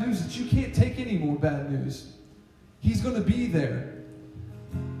bad news, that you can't take any more bad news. He's going to be there.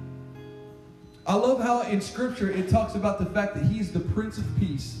 I love how in Scripture it talks about the fact that he's the Prince of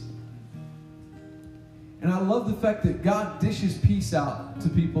Peace. And I love the fact that God dishes peace out to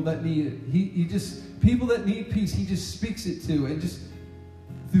people that need it. He just, people that need peace, he just speaks it to. And just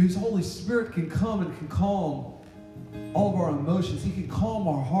through his Holy Spirit can come and can calm all of our emotions. He can calm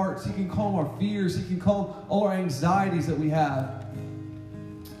our hearts. He can calm our fears. He can calm all our anxieties that we have.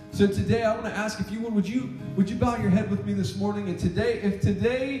 So today I want to ask, if you would you bow your head with me this morning? And if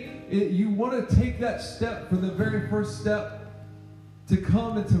today you want to take that step for the very first step to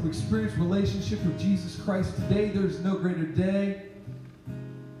come and to experience relationship with Jesus Christ, today there's no greater day.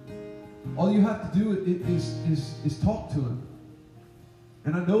 All you have to do is talk to him.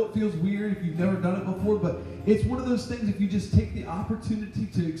 And I know it feels weird if you've never done it before, but it's one of those things, if you just take the opportunity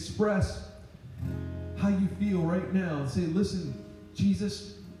to express how you feel right now and say, listen,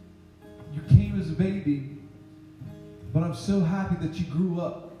 Jesus, you came as a baby, but I'm so happy that you grew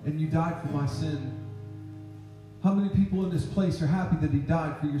up and you died for my sin. How many people in this place are happy that he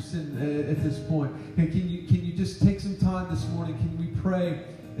died for your sin at this point? And can you just take some time this morning? Can we pray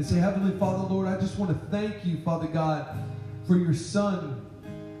and say, Heavenly Father, Lord, I just want to thank you, Father God, for your Son,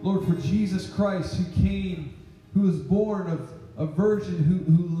 Lord, for Jesus Christ, who came, who was born of a virgin,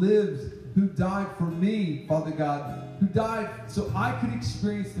 who lived, who died for me, Father God, who died so I could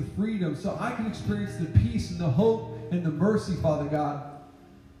experience the freedom, so I could experience the peace and the hope and the mercy, Father God.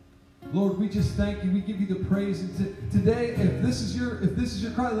 Lord, we just thank you. We give you the praise. And today, if this is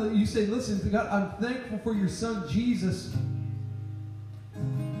your cry, you say, listen to God, I'm thankful for your Son, Jesus.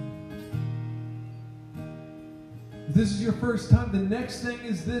 If this is your first time, the next thing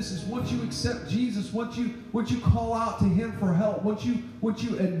is this, is once you accept Jesus, once you call out to him for help, once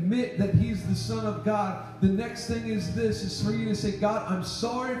you admit that he's the Son of God, the next thing is this, is for you to say, God, I'm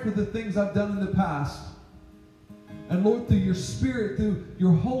sorry for the things I've done in the past. And Lord, through your Spirit, through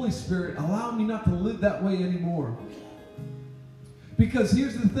your Holy Spirit, allow me not to live that way anymore. Because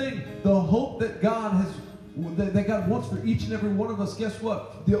here's the thing, the hope that God wants for each and every one of us, guess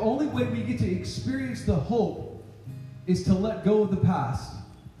what? The only way we get to experience the hope is to let go of the past.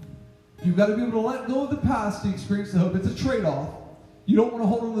 You've got to be able to let go of the past to experience the hope. It's a trade-off. You don't want to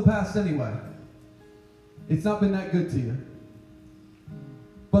hold on to the past anyway. It's not been that good to you.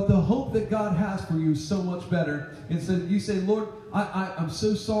 But the hope that God has for you is so much better. And so you say, Lord, I'm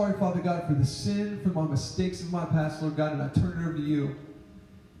so sorry, Father God, for the sin, for my mistakes of my past, Lord God, and I turn it over to you.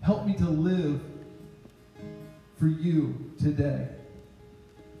 Help me to live for you today.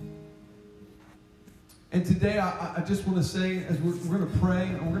 And today, I just want to say, as we're going to pray,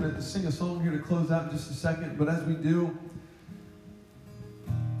 and we're going to sing a song here to close out in just a second, but as we do,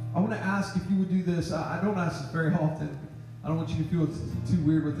 I want to ask if you would do this. I don't ask this very often. I don't want you to feel it's too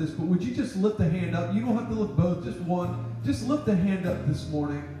weird with this, but would you just lift a hand up? You don't have to lift both, just one. Just lift a hand up this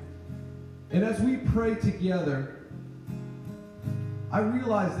morning. And as we pray together, I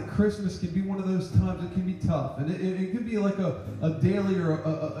realize that Christmas can be one of those times that can be tough. And it can be like a daily or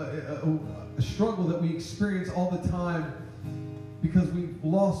a struggle that we experience all the time because we've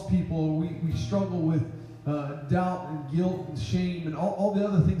lost people. We struggle with doubt and guilt and shame and all the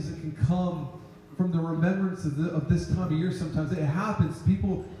other things that can come from the remembrance of this time of year. Sometimes it happens.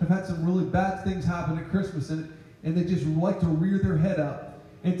 People have had some really bad things happen at Christmas, and they just like to rear their head up.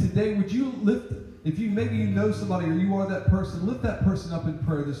 And today, would you lift, if maybe you know somebody or you are that person, lift that person up in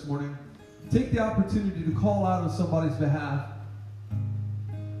prayer this morning. Take the opportunity to call out on somebody's behalf.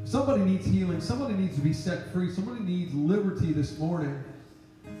 Somebody needs healing. Somebody needs to be set free. Somebody needs liberty this morning.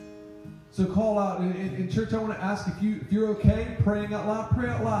 So call out. In church, I want to ask if you're okay praying out loud, pray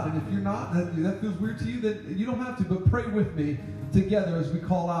out loud. And if you're not, that feels weird to you, then you don't have to. But pray with me together as we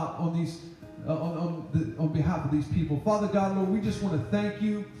call out on these on behalf of these people. Father God, Lord, we just want to thank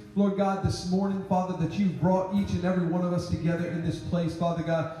you, Lord God, this morning, Father, that you've brought each and every one of us together in this place, Father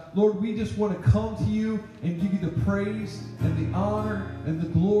God. Lord, we just want to come to you and give you the praise and the honor and the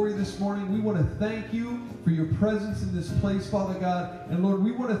glory this morning. We want to thank you for your presence in this place, Father God. And Lord,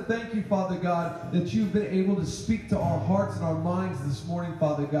 we want to thank you, Father God, that you've been able to speak to our hearts and our minds this morning,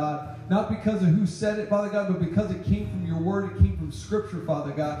 Father God. Not because of who said it, Father God, but because it came from your word, it came from Scripture,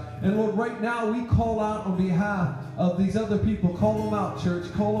 Father God. And Lord, right now we call out on behalf of these other people. Call them out,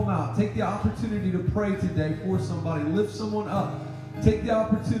 church. Call them out. Take the opportunity to pray today for somebody. Lift someone up. Take the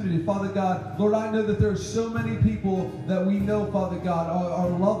opportunity, Father God. Lord, I know that there are so many people that we know, Father God, our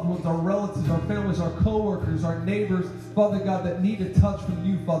loved ones, our relatives, our families, our co-workers, our neighbors, Father God, that need a touch from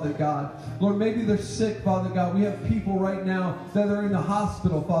you, Father God. Lord, maybe they're sick, Father God. We have people right now that are in the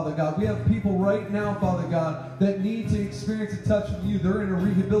hospital, Father God. We have people right now, Father God, that need to experience a touch from you. They're in a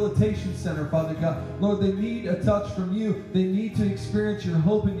rehabilitation center, Father God. Lord, they need a touch from you. They need to experience your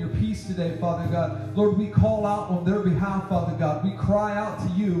hope and your peace today, Father God. Lord, we call out on their behalf, Father God. We cry out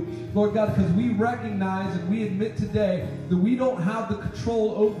to you, Lord God, because we recognize and we admit today that we don't have the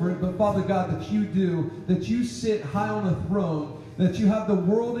control over it, but Father God, that you do, that you sit high on a throne, that you have the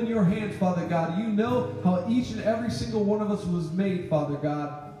world in your hands, Father God. You know how each and every single one of us was made, Father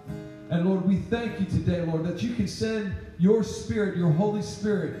God. And Lord, we thank you today, Lord, that you can send your Spirit, your Holy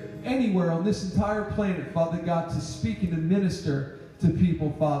Spirit, anywhere on this entire planet, Father God, to speak and to minister to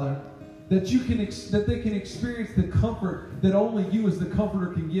people, Father. That they can experience the comfort that only you as the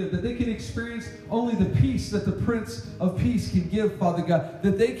Comforter can give. That they can experience only the peace that the Prince of Peace can give, Father God.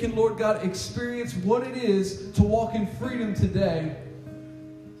 That they can, Lord God, experience what it is to walk in freedom today.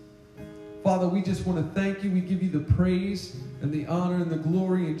 Father, we just want to thank you. We give you the praise and the honor and the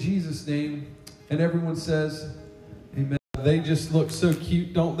glory in Jesus' name. And everyone says, amen. They just look so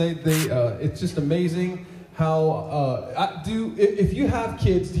cute, don't they? It's just amazing. How if you have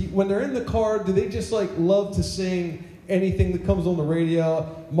kids, when they're in the car, do they just like love to sing anything that comes on the radio?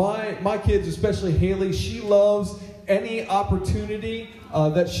 My kids, especially Haley, she loves any opportunity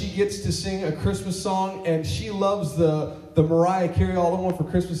that she gets to sing a Christmas song, and she loves the Mariah Carey "All I Want for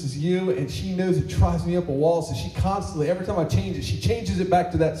Christmas Is You," and she knows it drives me up a wall, so she constantly, every time I change it, she changes it back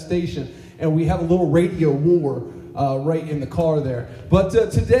to that station, and we have a little radio war right in the car there. But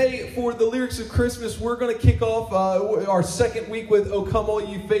today, for the Lyrics of Christmas, we're going to kick off our second week with "O Come All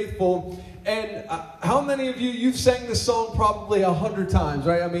You Faithful." And how many of you've sang this song probably 100 times,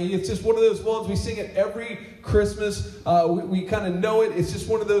 right? I mean, it's just one of those ones, we sing it every Christmas. We kind of know it. It's just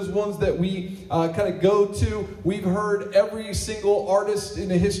one of those ones that we kind of go to. We've heard every single artist in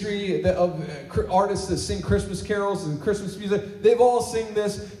the history of artists that sing Christmas carols and Christmas music. They've all sing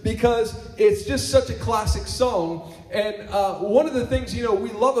this because it's just such a classic song. And one of the things,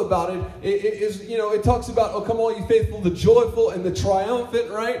 we love about it is, it talks about, "Oh, come all you faithful, the joyful and the triumphant,"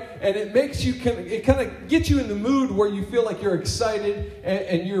 right? And it makes you, it kind of gets you in the mood where you feel like you're excited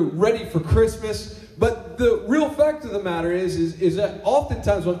and you're ready for Christmas. But the real fact of the matter is that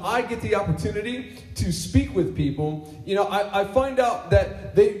oftentimes when I get the opportunity to speak with people, I find out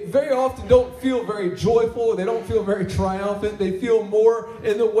that they very often don't feel very joyful. They don't feel very triumphant. They feel more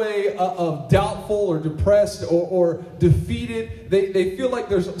in the way of doubtful or depressed or defeated. They feel like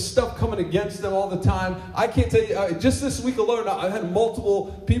there's stuff coming against them all the time. I can't tell you, just this week alone, I've had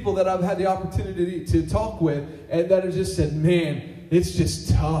multiple people that I've had the opportunity to talk with and that have just said, man, it's just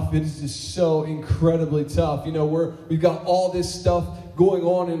tough. It's just so incredibly tough. We've got all this stuff going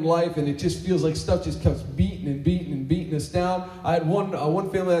on in life, and it just feels like stuff just keeps beating us down. I had one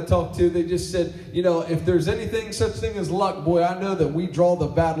family I talked to. They just said, if there's anything such thing as luck, boy, I know that we draw the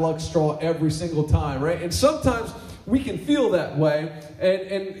bad luck straw every single time, right? And sometimes we can feel that way,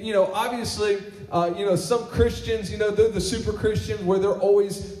 and obviously. Some Christians, they're the super Christians where they're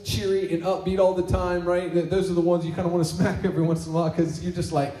always cheery and upbeat all the time, right? Those are the ones you kind of want to smack every once in a while because you're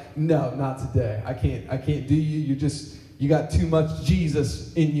just like, no, not today. I can't do you. You got too much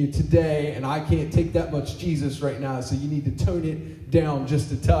Jesus in you today, and I can't take that much Jesus right now, so you need to tone it down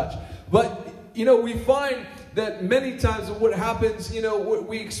just a touch. But, we find that many times what happens,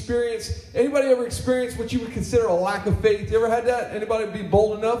 we experience, anybody ever experienced what you would consider a lack of faith? You ever had that? Anybody be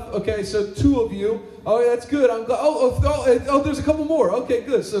bold enough? Okay, so 2 of you. Oh, that's good. I'm glad. Oh, there's a couple more. Okay,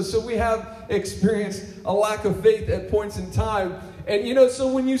 good. So we have experienced a lack of faith at points in time. And, so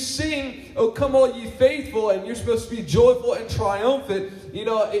when you sing, "Oh, come all ye faithful," and you're supposed to be joyful and triumphant,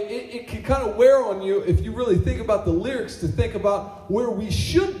 it can kind of wear on you if you really think about the lyrics to think about where we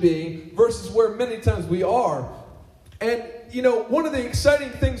should be versus where many times we are. And, one of the exciting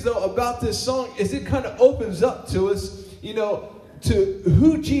things, though, about this song is it kind of opens up to us, to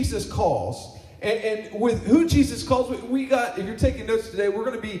who Jesus calls. And with who Jesus calls, we got, if you're taking notes today, we're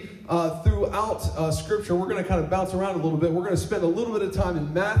going to be throughout Scripture. We're going to kind of bounce around a little bit. We're going to spend a little bit of time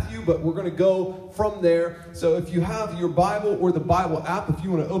in Matthew, but we're going to go from there. So if you have your Bible or the Bible app, if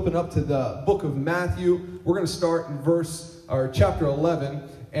you want to open up to the book of Matthew, we're going to start in chapter 11.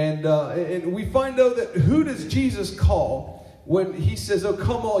 And we find out that who does Jesus call when he says, "Oh,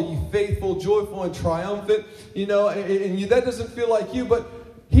 come all ye faithful, joyful, and triumphant," and that doesn't feel like you, but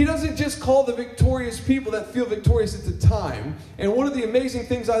he doesn't just call the victorious people that feel victorious at the time. And one of the amazing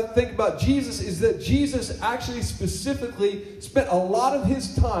things I think about Jesus is that Jesus actually specifically spent a lot of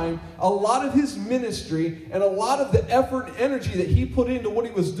his time, a lot of his ministry, and a lot of the effort and energy that he put into what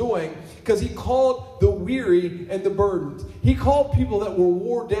he was doing because he called the weary and the burdened. He called people that were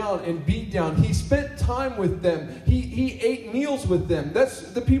wore down and beat down. He spent time with them. He ate meals with them. That's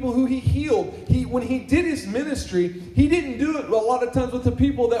the people who he healed. When he did his ministry, he didn't do it a lot of times with the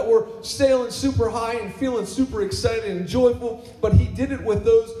people that were sailing super high and feeling super excited and joyful, but he did it with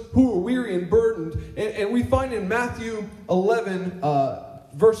those who were weary and burdened. And we find in Matthew 11,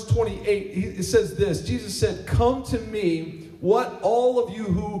 verse 28, it says this. Jesus said, "Come to me, all of you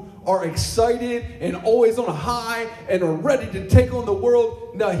who are excited and always on a high and are ready to take on the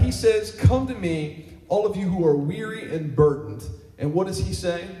world." No, he says, "Come to me, all of you who are weary and burdened." And what does he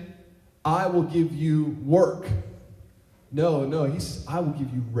say? "I will give you work." No, he says, "I will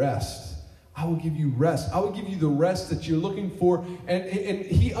give you rest. I will give you rest. I will give you the rest that you're looking for." And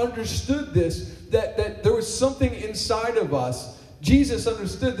he understood this, that there was something inside of us. Jesus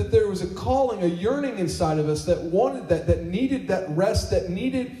understood that there was a calling, a yearning inside of us that wanted that needed that rest, that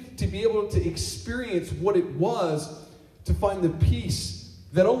needed to be able to experience what it was to find the peace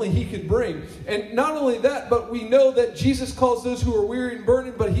that only he could bring. And not only that, but we know that Jesus calls those who are weary and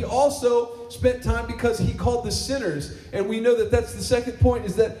burdened, but he also spent time because he called the sinners. And we know that that's the second point,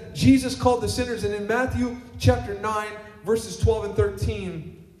 is that Jesus called the sinners. And in Matthew chapter 9, verses 12 and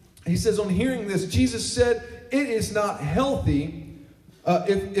 13, he says, on hearing this, Jesus said, "It is not healthy.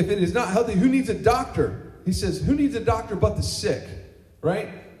 If it is not healthy, who needs a doctor?" He says, "Who needs a doctor but the sick?" Right?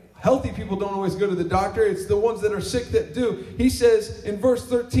 Healthy people don't always go to the doctor. It's the ones that are sick that do. He says in verse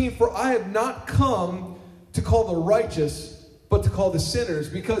 13, "For I have not come to call the righteous, but to call the sinners."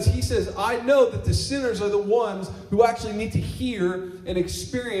 Because he says, I know that the sinners are the ones who actually need to hear and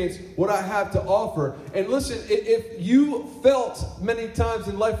experience what I have to offer. And listen, if you felt many times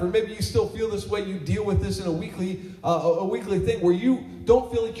in life, or maybe you still feel this way, you deal with this in a weekly thing where you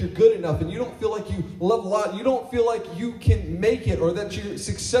don't feel like you're good enough, and you don't feel like you level out, you don't feel like you can make it, or that you're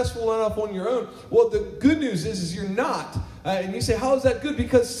successful enough on your own. Well, the good news is you're not. And you say, how is that good?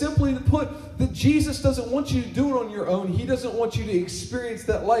 Because simply put, that Jesus doesn't want you to do it on your own. He doesn't want you to experience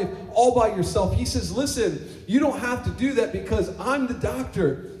that life all by yourself. He says, listen, you don't have to do that because I'm the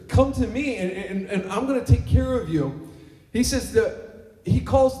doctor. Come to me and I'm going to take care of you. He says that he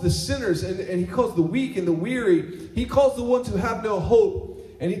calls the sinners and he calls the weak and the weary. He calls the ones who have no hope,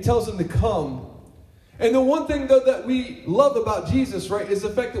 and he tells them to come. And the one thing, though, that we love about Jesus, right, is the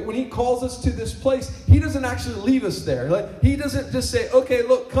fact that when he calls us to this place, he doesn't actually leave us there. Like, he doesn't just say, okay,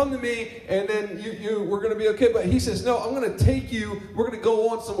 look, come to me, and then we're going to be okay. But he says, no, I'm going to take you. We're going to go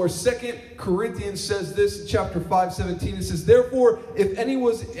on somewhere. 2 Corinthians says this in chapter 5:17. It says, therefore, if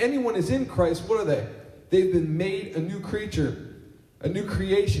anyone is in Christ, what are they? They've been made a new creature, a new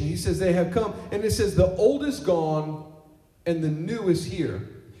creation. He says they have come. And it says the old is gone and the new is here.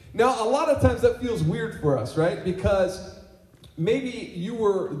 Now, a lot of times that feels weird for us, right? Because maybe you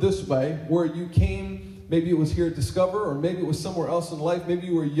were this way, where you came, maybe it was here at Discover, or maybe it was somewhere else in life. Maybe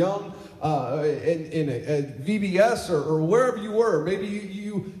you were young in a VBS or wherever you were. Maybe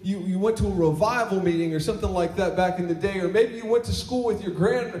you went to a revival meeting or something like that back in the day. Or maybe you went to school with your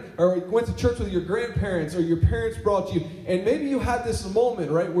or went to church with your grandparents, or your parents brought you. And maybe you had this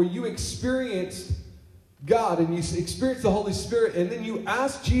moment, right, where you experienced God and you experience the Holy Spirit, and then you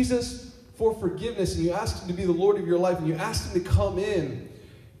ask Jesus for forgiveness, and you ask him to be the Lord of your life, and you ask him to come in.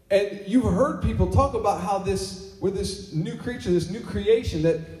 And you've heard people talk about how we're this new creature, this new creation,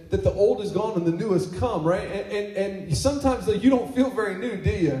 that the old is gone and the new has come, right? And sometimes you don't feel very new, do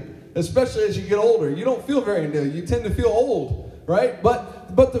you? Especially as you get older. You don't feel very new. You tend to feel old, right?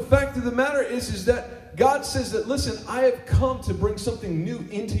 But the fact of the matter is that God says that, listen, I have come to bring something new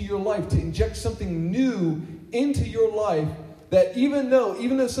into your life, to inject something new into your life, that even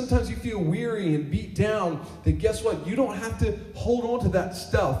though sometimes you feel weary and beat down, that guess what? You don't have to hold on to that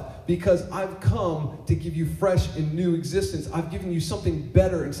stuff, because I've come to give you fresh and new existence. I've given you something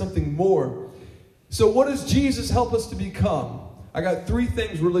better and something more. So what does Jesus help us to become? I got 3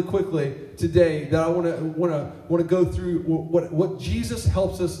 things really quickly today that I want to go through what Jesus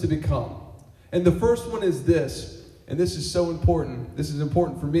helps us to become. And the first one is this, and this is so important. This is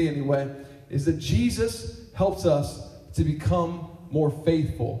important for me anyway, is that Jesus helps us to become more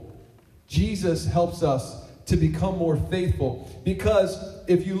faithful. Jesus helps us to become more faithful. Because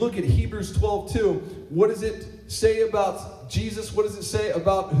if you look at Hebrews 12:2, what does it say about Jesus? What does it say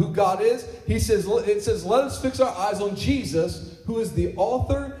about who God is? It says, let us fix our eyes on Jesus, who is the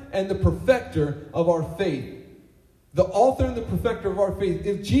author and the perfecter of our faith. The author and the perfecter of our faith.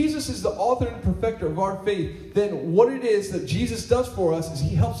 If Jesus is the author and perfecter of our faith, then what it is that Jesus does for us is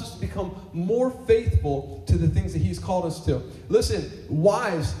he helps us to become more faithful to the things that he's called us to. Listen,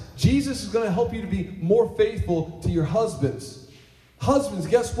 wives, Jesus is going to help you to be more faithful to your husbands. Husbands,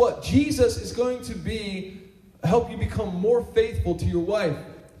 guess what? Jesus is going to help you become more faithful to your wife.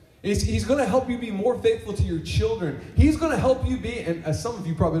 He's going to help you be more faithful to your children. He's going to help you be, and as some of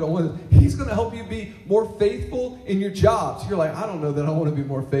you probably don't want to, he's going to help you be more faithful in your jobs. You're like, I don't know that I want to be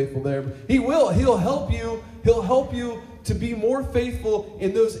more faithful there. But he will. He'll help you. He'll help you to be more faithful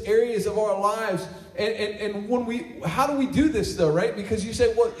in those areas of our lives. And how do we do this though, right? Because you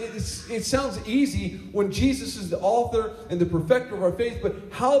say, well, it sounds easy when Jesus is the author and the perfecter of our faith, but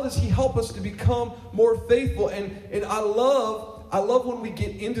how does he help us to become more faithful? And I love when we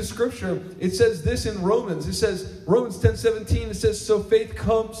get into Scripture. It says this in Romans. It says, Romans 10:17, it says, so faith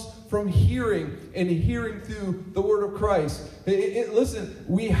comes from hearing, and hearing through the word of Christ. Listen,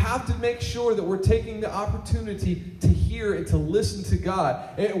 we have to make sure that we're taking the opportunity to hear and to listen to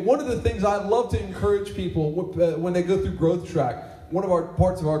God. And one of the things I love to encourage people when they go through Growth Track, one of our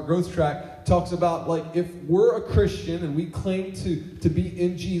parts of our Growth Track talks about, like, if we're a Christian and we claim to be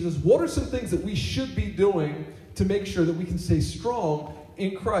in Jesus, what are some things that we should be doing to make sure that we can stay strong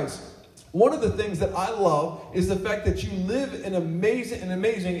in Christ? One of the things that I love is the fact that you live in an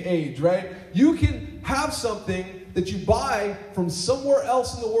amazing age, right? You can have something that you buy from somewhere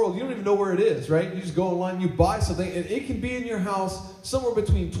else in the world. You don't even know where it is, right? You just go online, you buy something, and it can be in your house somewhere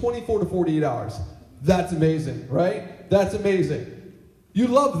between 24 to 48 hours. That's amazing, right? That's amazing. You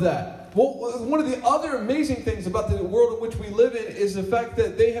love that. Well, one of the other amazing things about the world in which we live in is the fact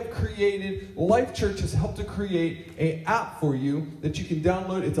that they have created, Life Church has helped to create an app for you that you can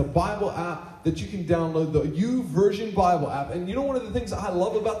download. It's a Bible app that you can download, the YouVersion Bible app. And you know one of the things I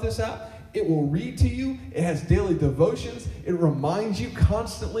love about this app? It will read to you. It has daily devotions. It reminds you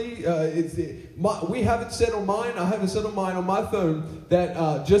constantly. We have it set on mine. I have it set on mine on my phone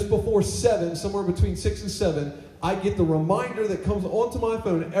that just before 7, somewhere between 6 and 7, I get the reminder that comes onto my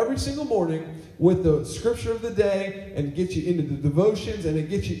phone every single morning with the scripture of the day, and get you into the devotions, and it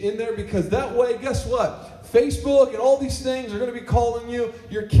gets you in there, because that way, guess what? Facebook and all these things are going to be calling you.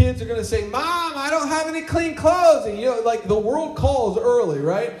 Your kids are going to say, Mom, I don't have any clean clothes. And, like the world calls early,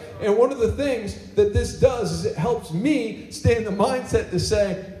 right? And one of the things that this does is it helps me stay in the mindset to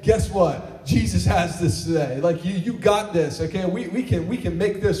say, guess what? Jesus has this today. Like, you got this, okay? We can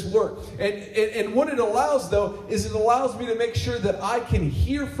make this work. And what it allows, though, is it allows me to make sure that I can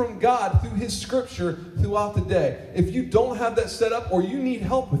hear from God through His Scripture throughout the day. If you don't have that set up or you need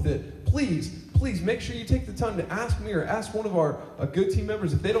help with it, please make sure you take the time to ask me or ask one of our good team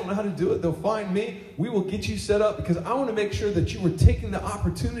members. If they don't know how to do it, they'll find me. We will get you set up because I want to make sure that you are taking the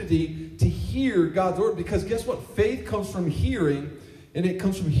opportunity to hear God's word. Because guess what? Faith comes from hearing, and it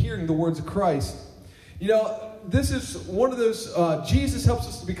comes from hearing the words of Christ. This is one of those, Jesus helps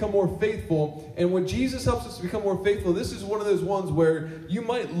us to become more faithful. And when Jesus helps us to become more faithful, this is one of those ones where you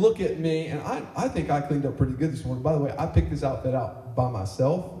might look at me, and I think I cleaned up pretty good this morning. By the way, I picked this outfit out by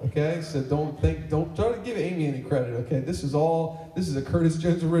myself, okay? So don't try to give Amy any credit, okay? This is a Curtis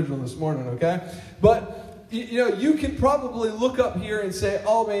Jones original this morning, okay? But, you can probably look up here and say,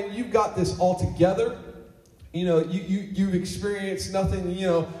 oh, man, you've got this all together. You've experienced nothing,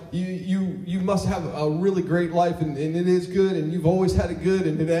 you must have a really great life and it is good and you've always had it good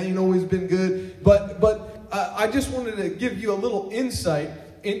and it ain't always been good. But I just wanted to give you a little insight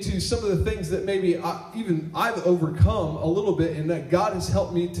into some of the things that maybe I've overcome a little bit and that God has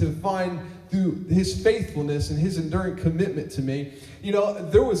helped me to find through His faithfulness and His enduring commitment to me.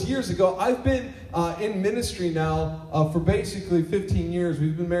 There was years ago, I've been in ministry now for basically 15 years.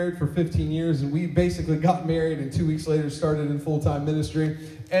 We've been married for 15 years, and we basically got married and 2 weeks later started in full-time ministry.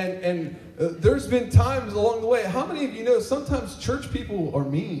 And there's been times along the way. How many of you know sometimes church people are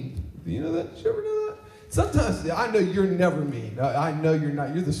mean? Do you know that? Did you ever know that? Sometimes, I know you're never mean. I know you're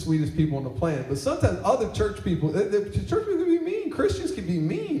not. You're the sweetest people on the planet. But sometimes other church people can be mean. Christians can be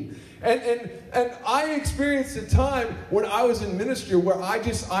mean. And I experienced a time when I was in ministry where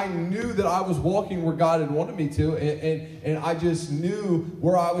I knew that I was walking where God had wanted me to, and I just knew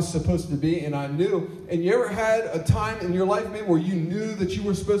where I was supposed to be, and I knew. And you ever had a time in your life, maybe, where you knew that you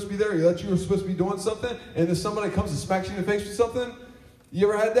were supposed to be there, that you were supposed to be doing something, and then somebody comes and smacks you in the face with something? You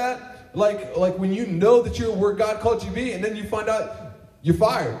ever had that? Like when you know that you're where God called you to be, and then you find out you're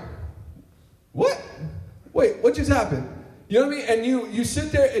fired. What? Wait, what just happened? You know what I mean? And you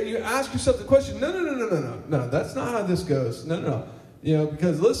sit there and you ask yourself the question, no, that's not how this goes. No.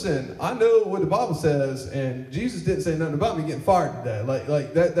 Because listen, I know what the Bible says, and Jesus didn't say nothing about me getting fired today.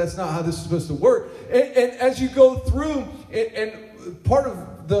 Like that's not how this is supposed to work. And as you go through, and part of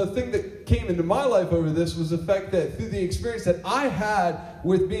the thing that came into my life over this was the fact that through the experience that I had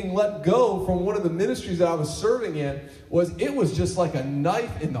with being let go from one of the ministries that I was serving in, it was just like a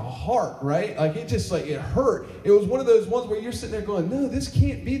knife in the heart, right? Like it hurt. It was one of those ones where you're sitting there going, no, this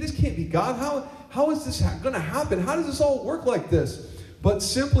can't be God. How is this going to happen? How does this all work like this? But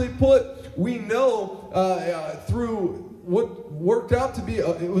simply put, we know through what worked out to be,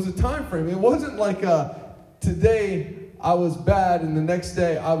 it was a time frame. It wasn't like today I was bad and the next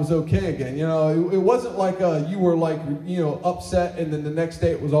day I was okay again. It wasn't like you were upset and then the next day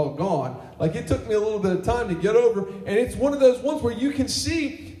it was all gone. Like it took me a little bit of time to get over. And it's one of those ones where you can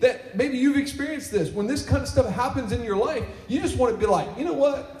see that maybe you've experienced this. When this kind of stuff happens in your life, you just want to be like, you know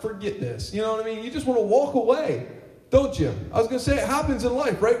what? Forget this. You know what I mean? You just want to walk away. Don't you? I was going to say it happens in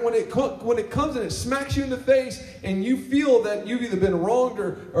life, right? When it comes and it smacks you in the face and you feel that you've either been wronged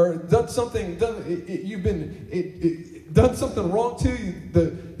or done something, done something wrong to you,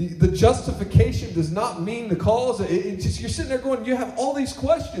 the justification does not mean the cause. You're sitting there going, you have all these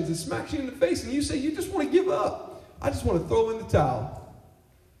questions. It smacks you in the face and you say, you just want to give up. I just want to throw in the towel.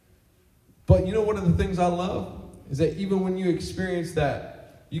 But one of the things I love is that even when you experience that,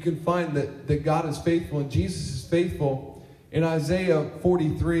 you can find that God is faithful and Jesus is faithful. In Isaiah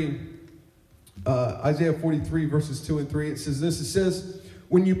 43 verses 2 and 3, it says this. It says,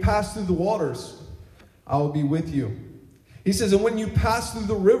 when you pass through the waters, I will be with you. He says, and when you pass through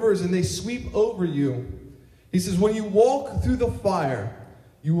the rivers and they sweep over you. He says, when you walk through the fire,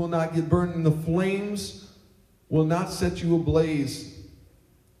 you will not get burned, and the flames will not set you ablaze.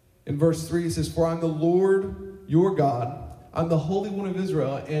 In verse 3, it says, for I'm the Lord your God. I'm the Holy One of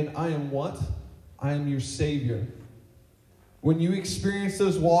Israel, and I am what? I am your Savior. When you experience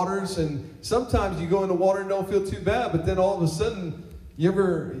those waters, and sometimes you go in the water and don't feel too bad, but then all of a sudden,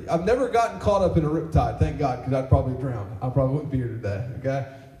 I've never gotten caught up in a riptide, thank God, because I'd probably drown. I probably wouldn't be here today, okay?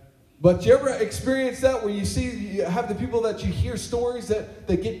 But you ever experience that where you have the people that you hear stories that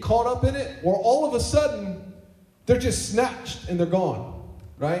get caught up in it, where all of a sudden, they're just snatched and they're gone,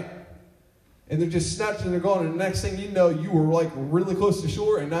 right? And they're just snatched and they're gone. And the next thing you know, you were like really close to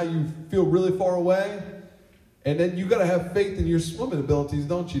shore and now you feel really far away. And then you got to have faith in your swimming abilities,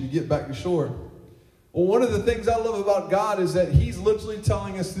 don't you, to get back to shore. Well, one of the things I love about God is that he's literally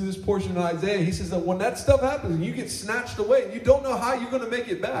telling us through this portion of Isaiah, he says that when that stuff happens and you get snatched away and you don't know how you're going to make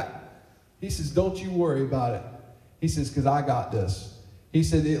it back, he says, don't you worry about it. He says, because I got this. He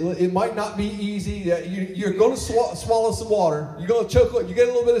said, it might not be easy. You're going to swallow some water. You're going to choke. You get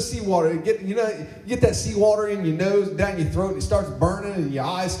a little bit of seawater. You get that seawater in your nose, down your throat, and it starts burning, and your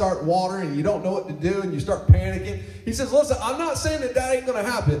eyes start watering, and you don't know what to do, and you start panicking. He says, listen, I'm not saying that ain't going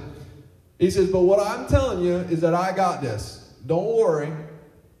to happen. He says, but what I'm telling you is that I got this. Don't worry.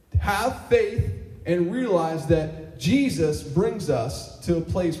 Have faith and realize that Jesus brings us to a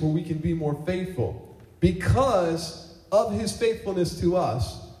place where we can be more faithful because of his faithfulness to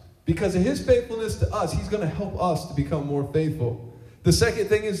us. Because of his faithfulness to us, he's going to help us to become more faithful. The second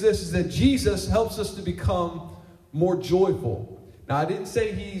thing is this, is that Jesus helps us to become more joyful. Now, I didn't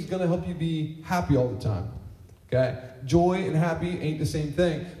say he's going to help you be happy all the time. Okay? Joy and happy ain't the same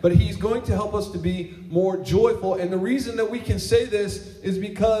thing. But he's going to help us to be more joyful. And the reason that we can say this is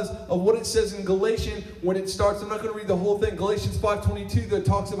because of what it says in Galatians when it starts. I'm not going to read the whole thing. Galatians 5:22 that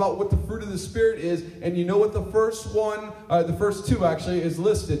talks about what the fruit of the Spirit is. And you know what the first two actually is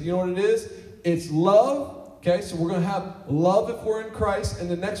listed. You know what it is? It's love. Okay, so we're going to have love if we're in Christ. And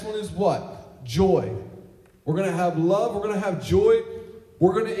the next one is what? Joy. We're going to have love. We're going to have joy.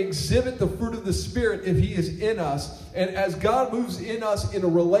 We're going to exhibit the fruit of the Spirit if he is in us. And as God moves in us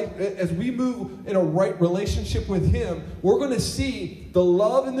as we move in a right relationship with him, we're going to see the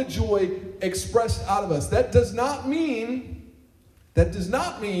love and the joy expressed out of us. That does not mean that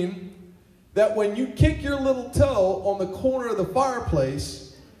when you kick your little toe on the corner of the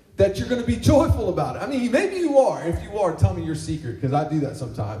fireplace, that you're going to be joyful about it. I mean, maybe you are. If you are, tell me your secret, because I do that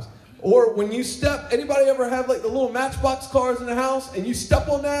sometimes. Or when you anybody ever have like the little Matchbox cars in the house and you step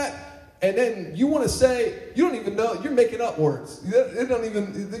on that and then you want to say, you don't even know, you're making up words. You're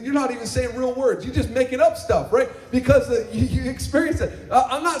not even saying real words. You're just making up stuff, right? Because you experience it.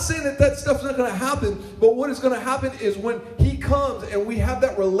 I'm not saying that stuff's not going to happen, but what is going to happen is when he comes and we have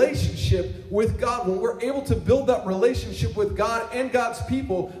that relationship with God, when we're able to build that relationship with God and God's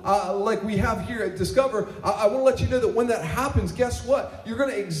people, like we have here at Discover, I want to let you know that when that happens, guess what? You're going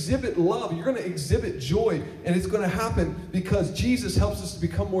to exhibit love. You're going to exhibit joy, and it's going to happen because Jesus helps us to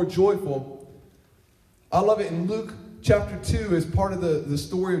become more joyful. I love it in Luke chapter 2 as part of the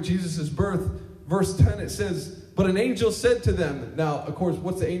story of Jesus' birth. Verse 10, it says, but an angel said to them. Now, of course,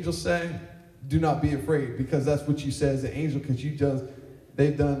 what's the angel say? Do not be afraid, because that's what you say as the angel, because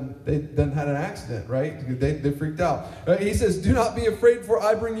they've done had an accident, right? They freaked out. He says, do not be afraid, for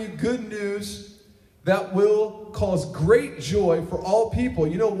I bring you good news that will cause great joy for all people.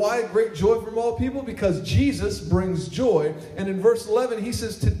 You know why great joy from all people? Because Jesus brings joy. And in verse 11, he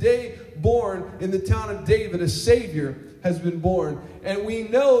says, today born in the town of David, a Savior has been born. And we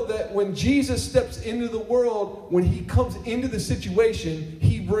know that when Jesus steps into the world, when he comes into the situation,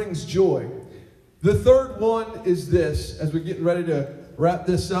 he brings joy. The third one is this, as we're getting ready to wrap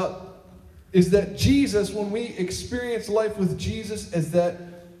this up, is that Jesus, when we experience life with Jesus, is that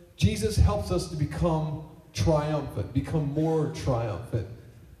Jesus helps us to become triumphant, become more triumphant.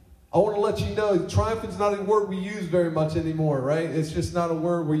 I want to let you know, triumphant is not a word we use very much anymore, right? It's just not a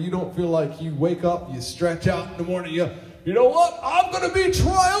word where you don't feel like you wake up, you stretch out in the morning, you know what? I'm going to be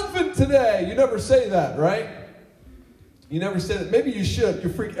triumphant today. You never say that, right? You never say that. Maybe you should. You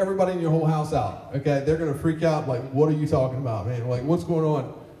freak everybody in your whole house out, okay? They're going to freak out like, what are you talking about, man? Like, what's going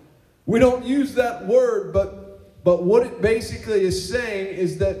on? We don't use that word, but what it basically is saying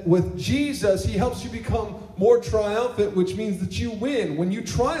is that with Jesus, he helps you become more triumphant, which means that you win. When you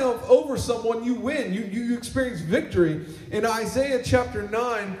triumph over someone, you win. You experience victory. In Isaiah chapter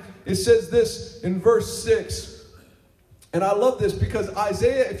 9, it says this in verse 6. And I love this because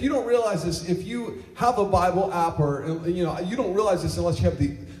Isaiah, if you don't realize this, if you have a Bible app or, you don't realize this unless you have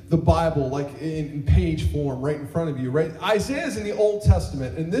the Bible like in page form right in front of you, right? Isaiah is in the Old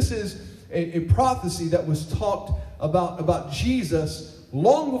Testament, and this is a prophecy that was talked about Jesus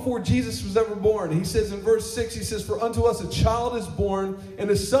long before Jesus was ever born. He says in verse 6, he says, for unto us a child is born, and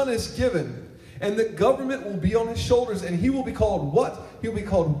a son is given, and the government will be on his shoulders, and he will be called what? He will be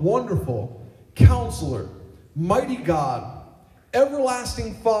called Wonderful, Counselor, Mighty God,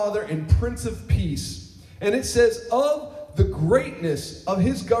 Everlasting Father, and Prince of Peace. And it says, of the greatness of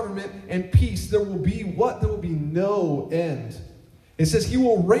his government and peace, there will be what? There will be no end. It says, he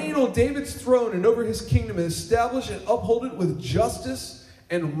will reign on David's throne and over his kingdom, and establish and uphold it with justice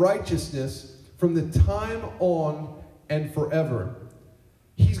and righteousness from the time on and forever.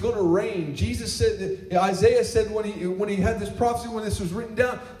 He's going to reign. Jesus said, that, Isaiah said when he had this prophecy, when this was written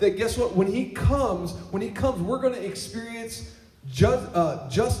down, that guess what? When he comes, we're going to experience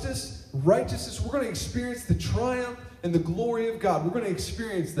justice, righteousness. We're going to experience the triumph and the glory of God. We're going to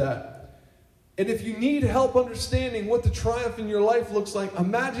experience that. And if you need help understanding what the triumph in your life looks like,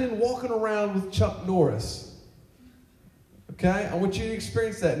 imagine walking around with Chuck Norris. Okay? I want you to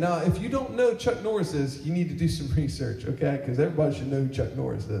experience that. Now, if you don't know who Chuck Norris is, you need to do some research, okay? Because everybody should know who Chuck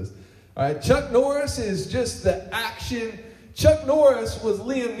Norris is. All right? Chuck Norris is just the action. Chuck Norris was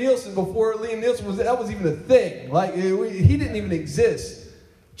Liam Neeson before Liam Neeson that was even a thing. Like, he didn't even exist.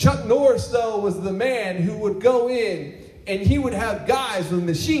 Chuck Norris, though, was the man who would go in and he would have guys with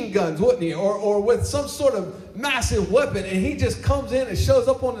machine guns, wouldn't he? Or with some sort of massive weapon, and he just comes in and shows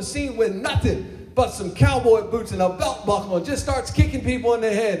up on the scene with nothing but some cowboy boots and a belt buckle and just starts kicking people in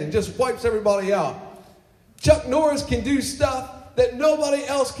the head and just wipes everybody out. Chuck Norris can do stuff that nobody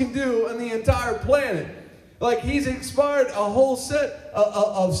else can do on the entire planet. Like, he's inspired a whole set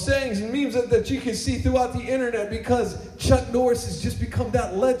of sayings and memes that you can see throughout the internet because Chuck Norris has just become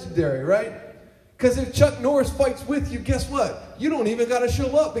that legendary, right? Because if Chuck Norris fights with you, guess what? You don't even got to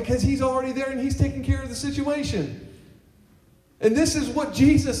show up because he's already there and he's taking care of the situation. And this is what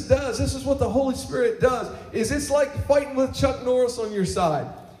Jesus does. This is what the Holy Spirit does. It's like fighting with Chuck Norris on your side.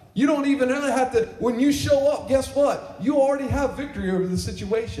 You don't even really have to, when you show up, guess what? You already have victory over the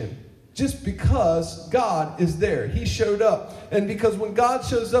situation. Just because God is there. He showed up. And because when God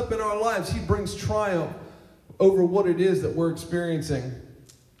shows up in our lives, he brings triumph over what it is that we're experiencing.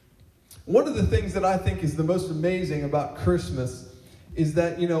 One of the things that I think is the most amazing about Christmas is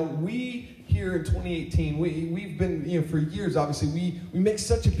that, we here in 2018, we've been, for years, obviously, we make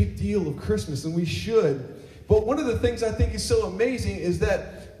such a big deal of Christmas, and we should. But one of the things I think is so amazing is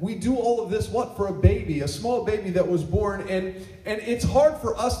that we do all of this, for a baby, a small baby that was born. And it's hard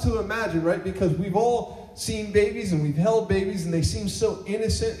for us to imagine, right? Because we've all seen babies and we've held babies and they seem so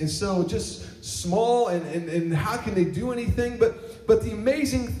innocent and so just small and how can they do anything? But the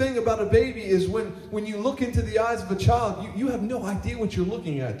amazing thing about a baby is when you look into the eyes of a child, you have no idea what you're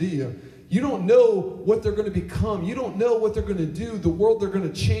looking at, do you? You don't know what they're going to become. You don't know what they're going to do, the world they're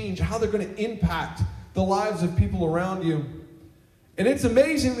going to change, how they're going to impact the lives of people around you. And it's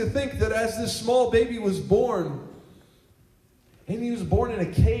amazing to think that as this small baby was born, and he was born in a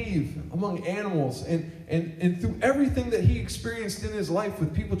cave among animals, and through everything that he experienced in his life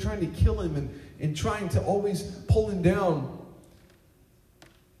with people trying to kill him and trying to always pull him down,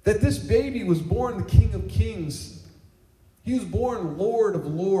 that this baby was born the King of Kings. He was born Lord of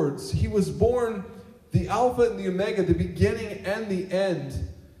Lords. He was born the Alpha and the Omega, the beginning and the end.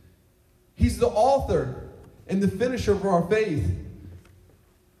 He's the author and the finisher of our faith.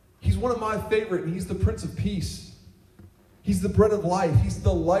 He's one of my favorite, and he's the Prince of Peace. He's the bread of life. He's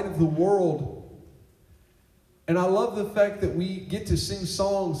the light of the world. And I love the fact that we get to sing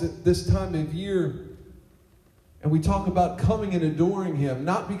songs at this time of year, and we talk about coming and adoring him,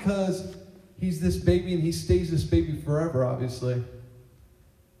 not because he's this baby and he stays this baby forever, obviously.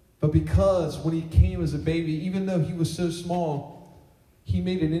 But because when he came as a baby, even though he was so small, he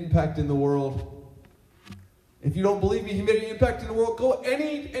made an impact in the world. If you don't believe me, he made an impact in the world. Go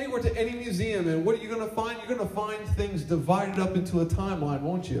anywhere to any museum, and what are you going to find? You're going to find things divided up into a timeline,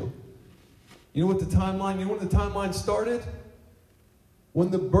 won't you? You know when the timeline started?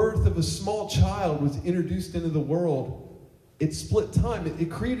 When the birth of a small child was introduced into the world. It split time.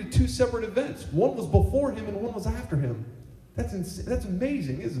 It created two separate events. One was before him and one was after him. That's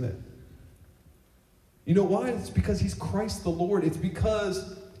amazing, isn't it? You know why? It's because he's Christ the Lord. It's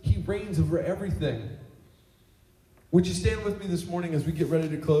because he reigns over everything. Would you stand with me this morning as we get ready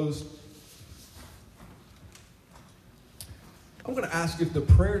to close? I'm going to ask if the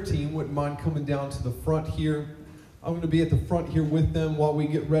prayer team wouldn't mind coming down to the front here. I'm going to be at the front here with them while we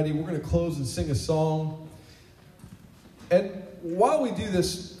get ready. We're going to close and sing a song. And while we do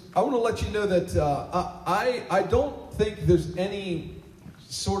this, I want to let you know that I don't think there's any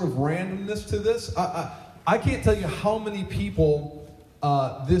sort of randomness to this. I can't tell you how many people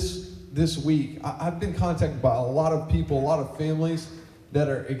this week, I've been contacted by a lot of people, a lot of families that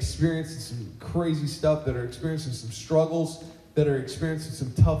are experiencing some crazy stuff, that are experiencing some struggles, that are experiencing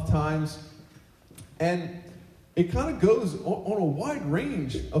some tough times. And it kind of goes on a wide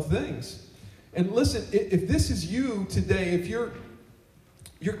range of things. And listen, if this is you today, if you're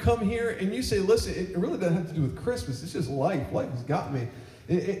come here and you say, listen, it really doesn't have to do with Christmas. It's just life. Life has got me.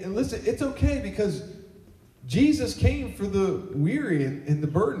 And listen, it's okay because Jesus came for the weary and the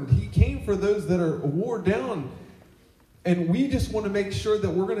burdened. He came for those that are worn down. And we just want to make sure that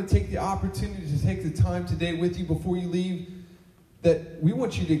we're going to take the opportunity to take the time today with you before you leave that we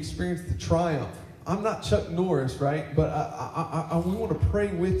want you to experience the triumph. I'm not Chuck Norris, right? But we want to pray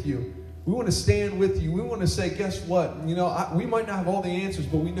with you. We want to stand with you. We want to say, guess what? You know, we might not have all the answers,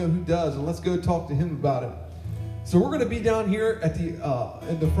 but we know who does, and let's go talk to him about it. So we're going to be down here at the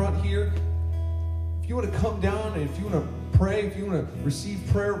in the front here. If you want to come down and if you want to pray, if you want to receive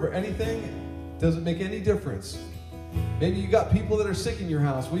prayer for anything, it doesn't make any difference. Maybe you got people that are sick in your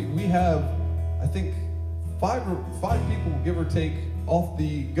house. We have, I think, five people, give or take, off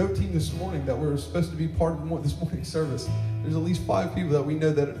the Go team this morning that were supposed to be part of this morning's service. There's at least 5 people that we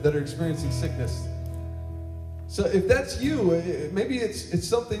know that are experiencing sickness. So if that's you, maybe it's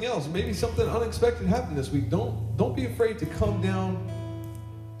something else. Maybe something unexpected happened this week. Don't be afraid to come down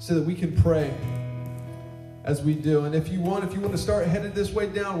so that we can pray as we do. And if you want to start headed this way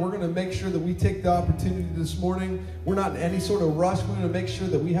down, we're going to make sure that we take the opportunity this morning. We're not in any sort of rush. We're going to make sure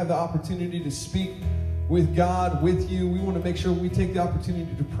that we have the opportunity to speak with God, with you. We want to make sure we take the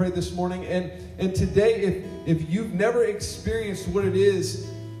opportunity to pray this morning. And today, if you've never experienced what it is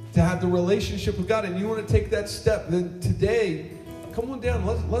to have the relationship with God and you want to take that step, then today, come on down.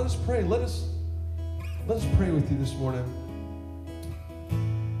 Let us pray. Let us pray with you this morning.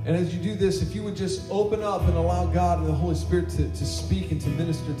 And as you do this, if you would just open up and allow God and the Holy Spirit to speak and to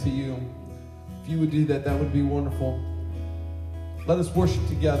minister to you, if you would do that, that would be wonderful. Let us worship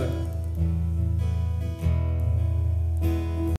together.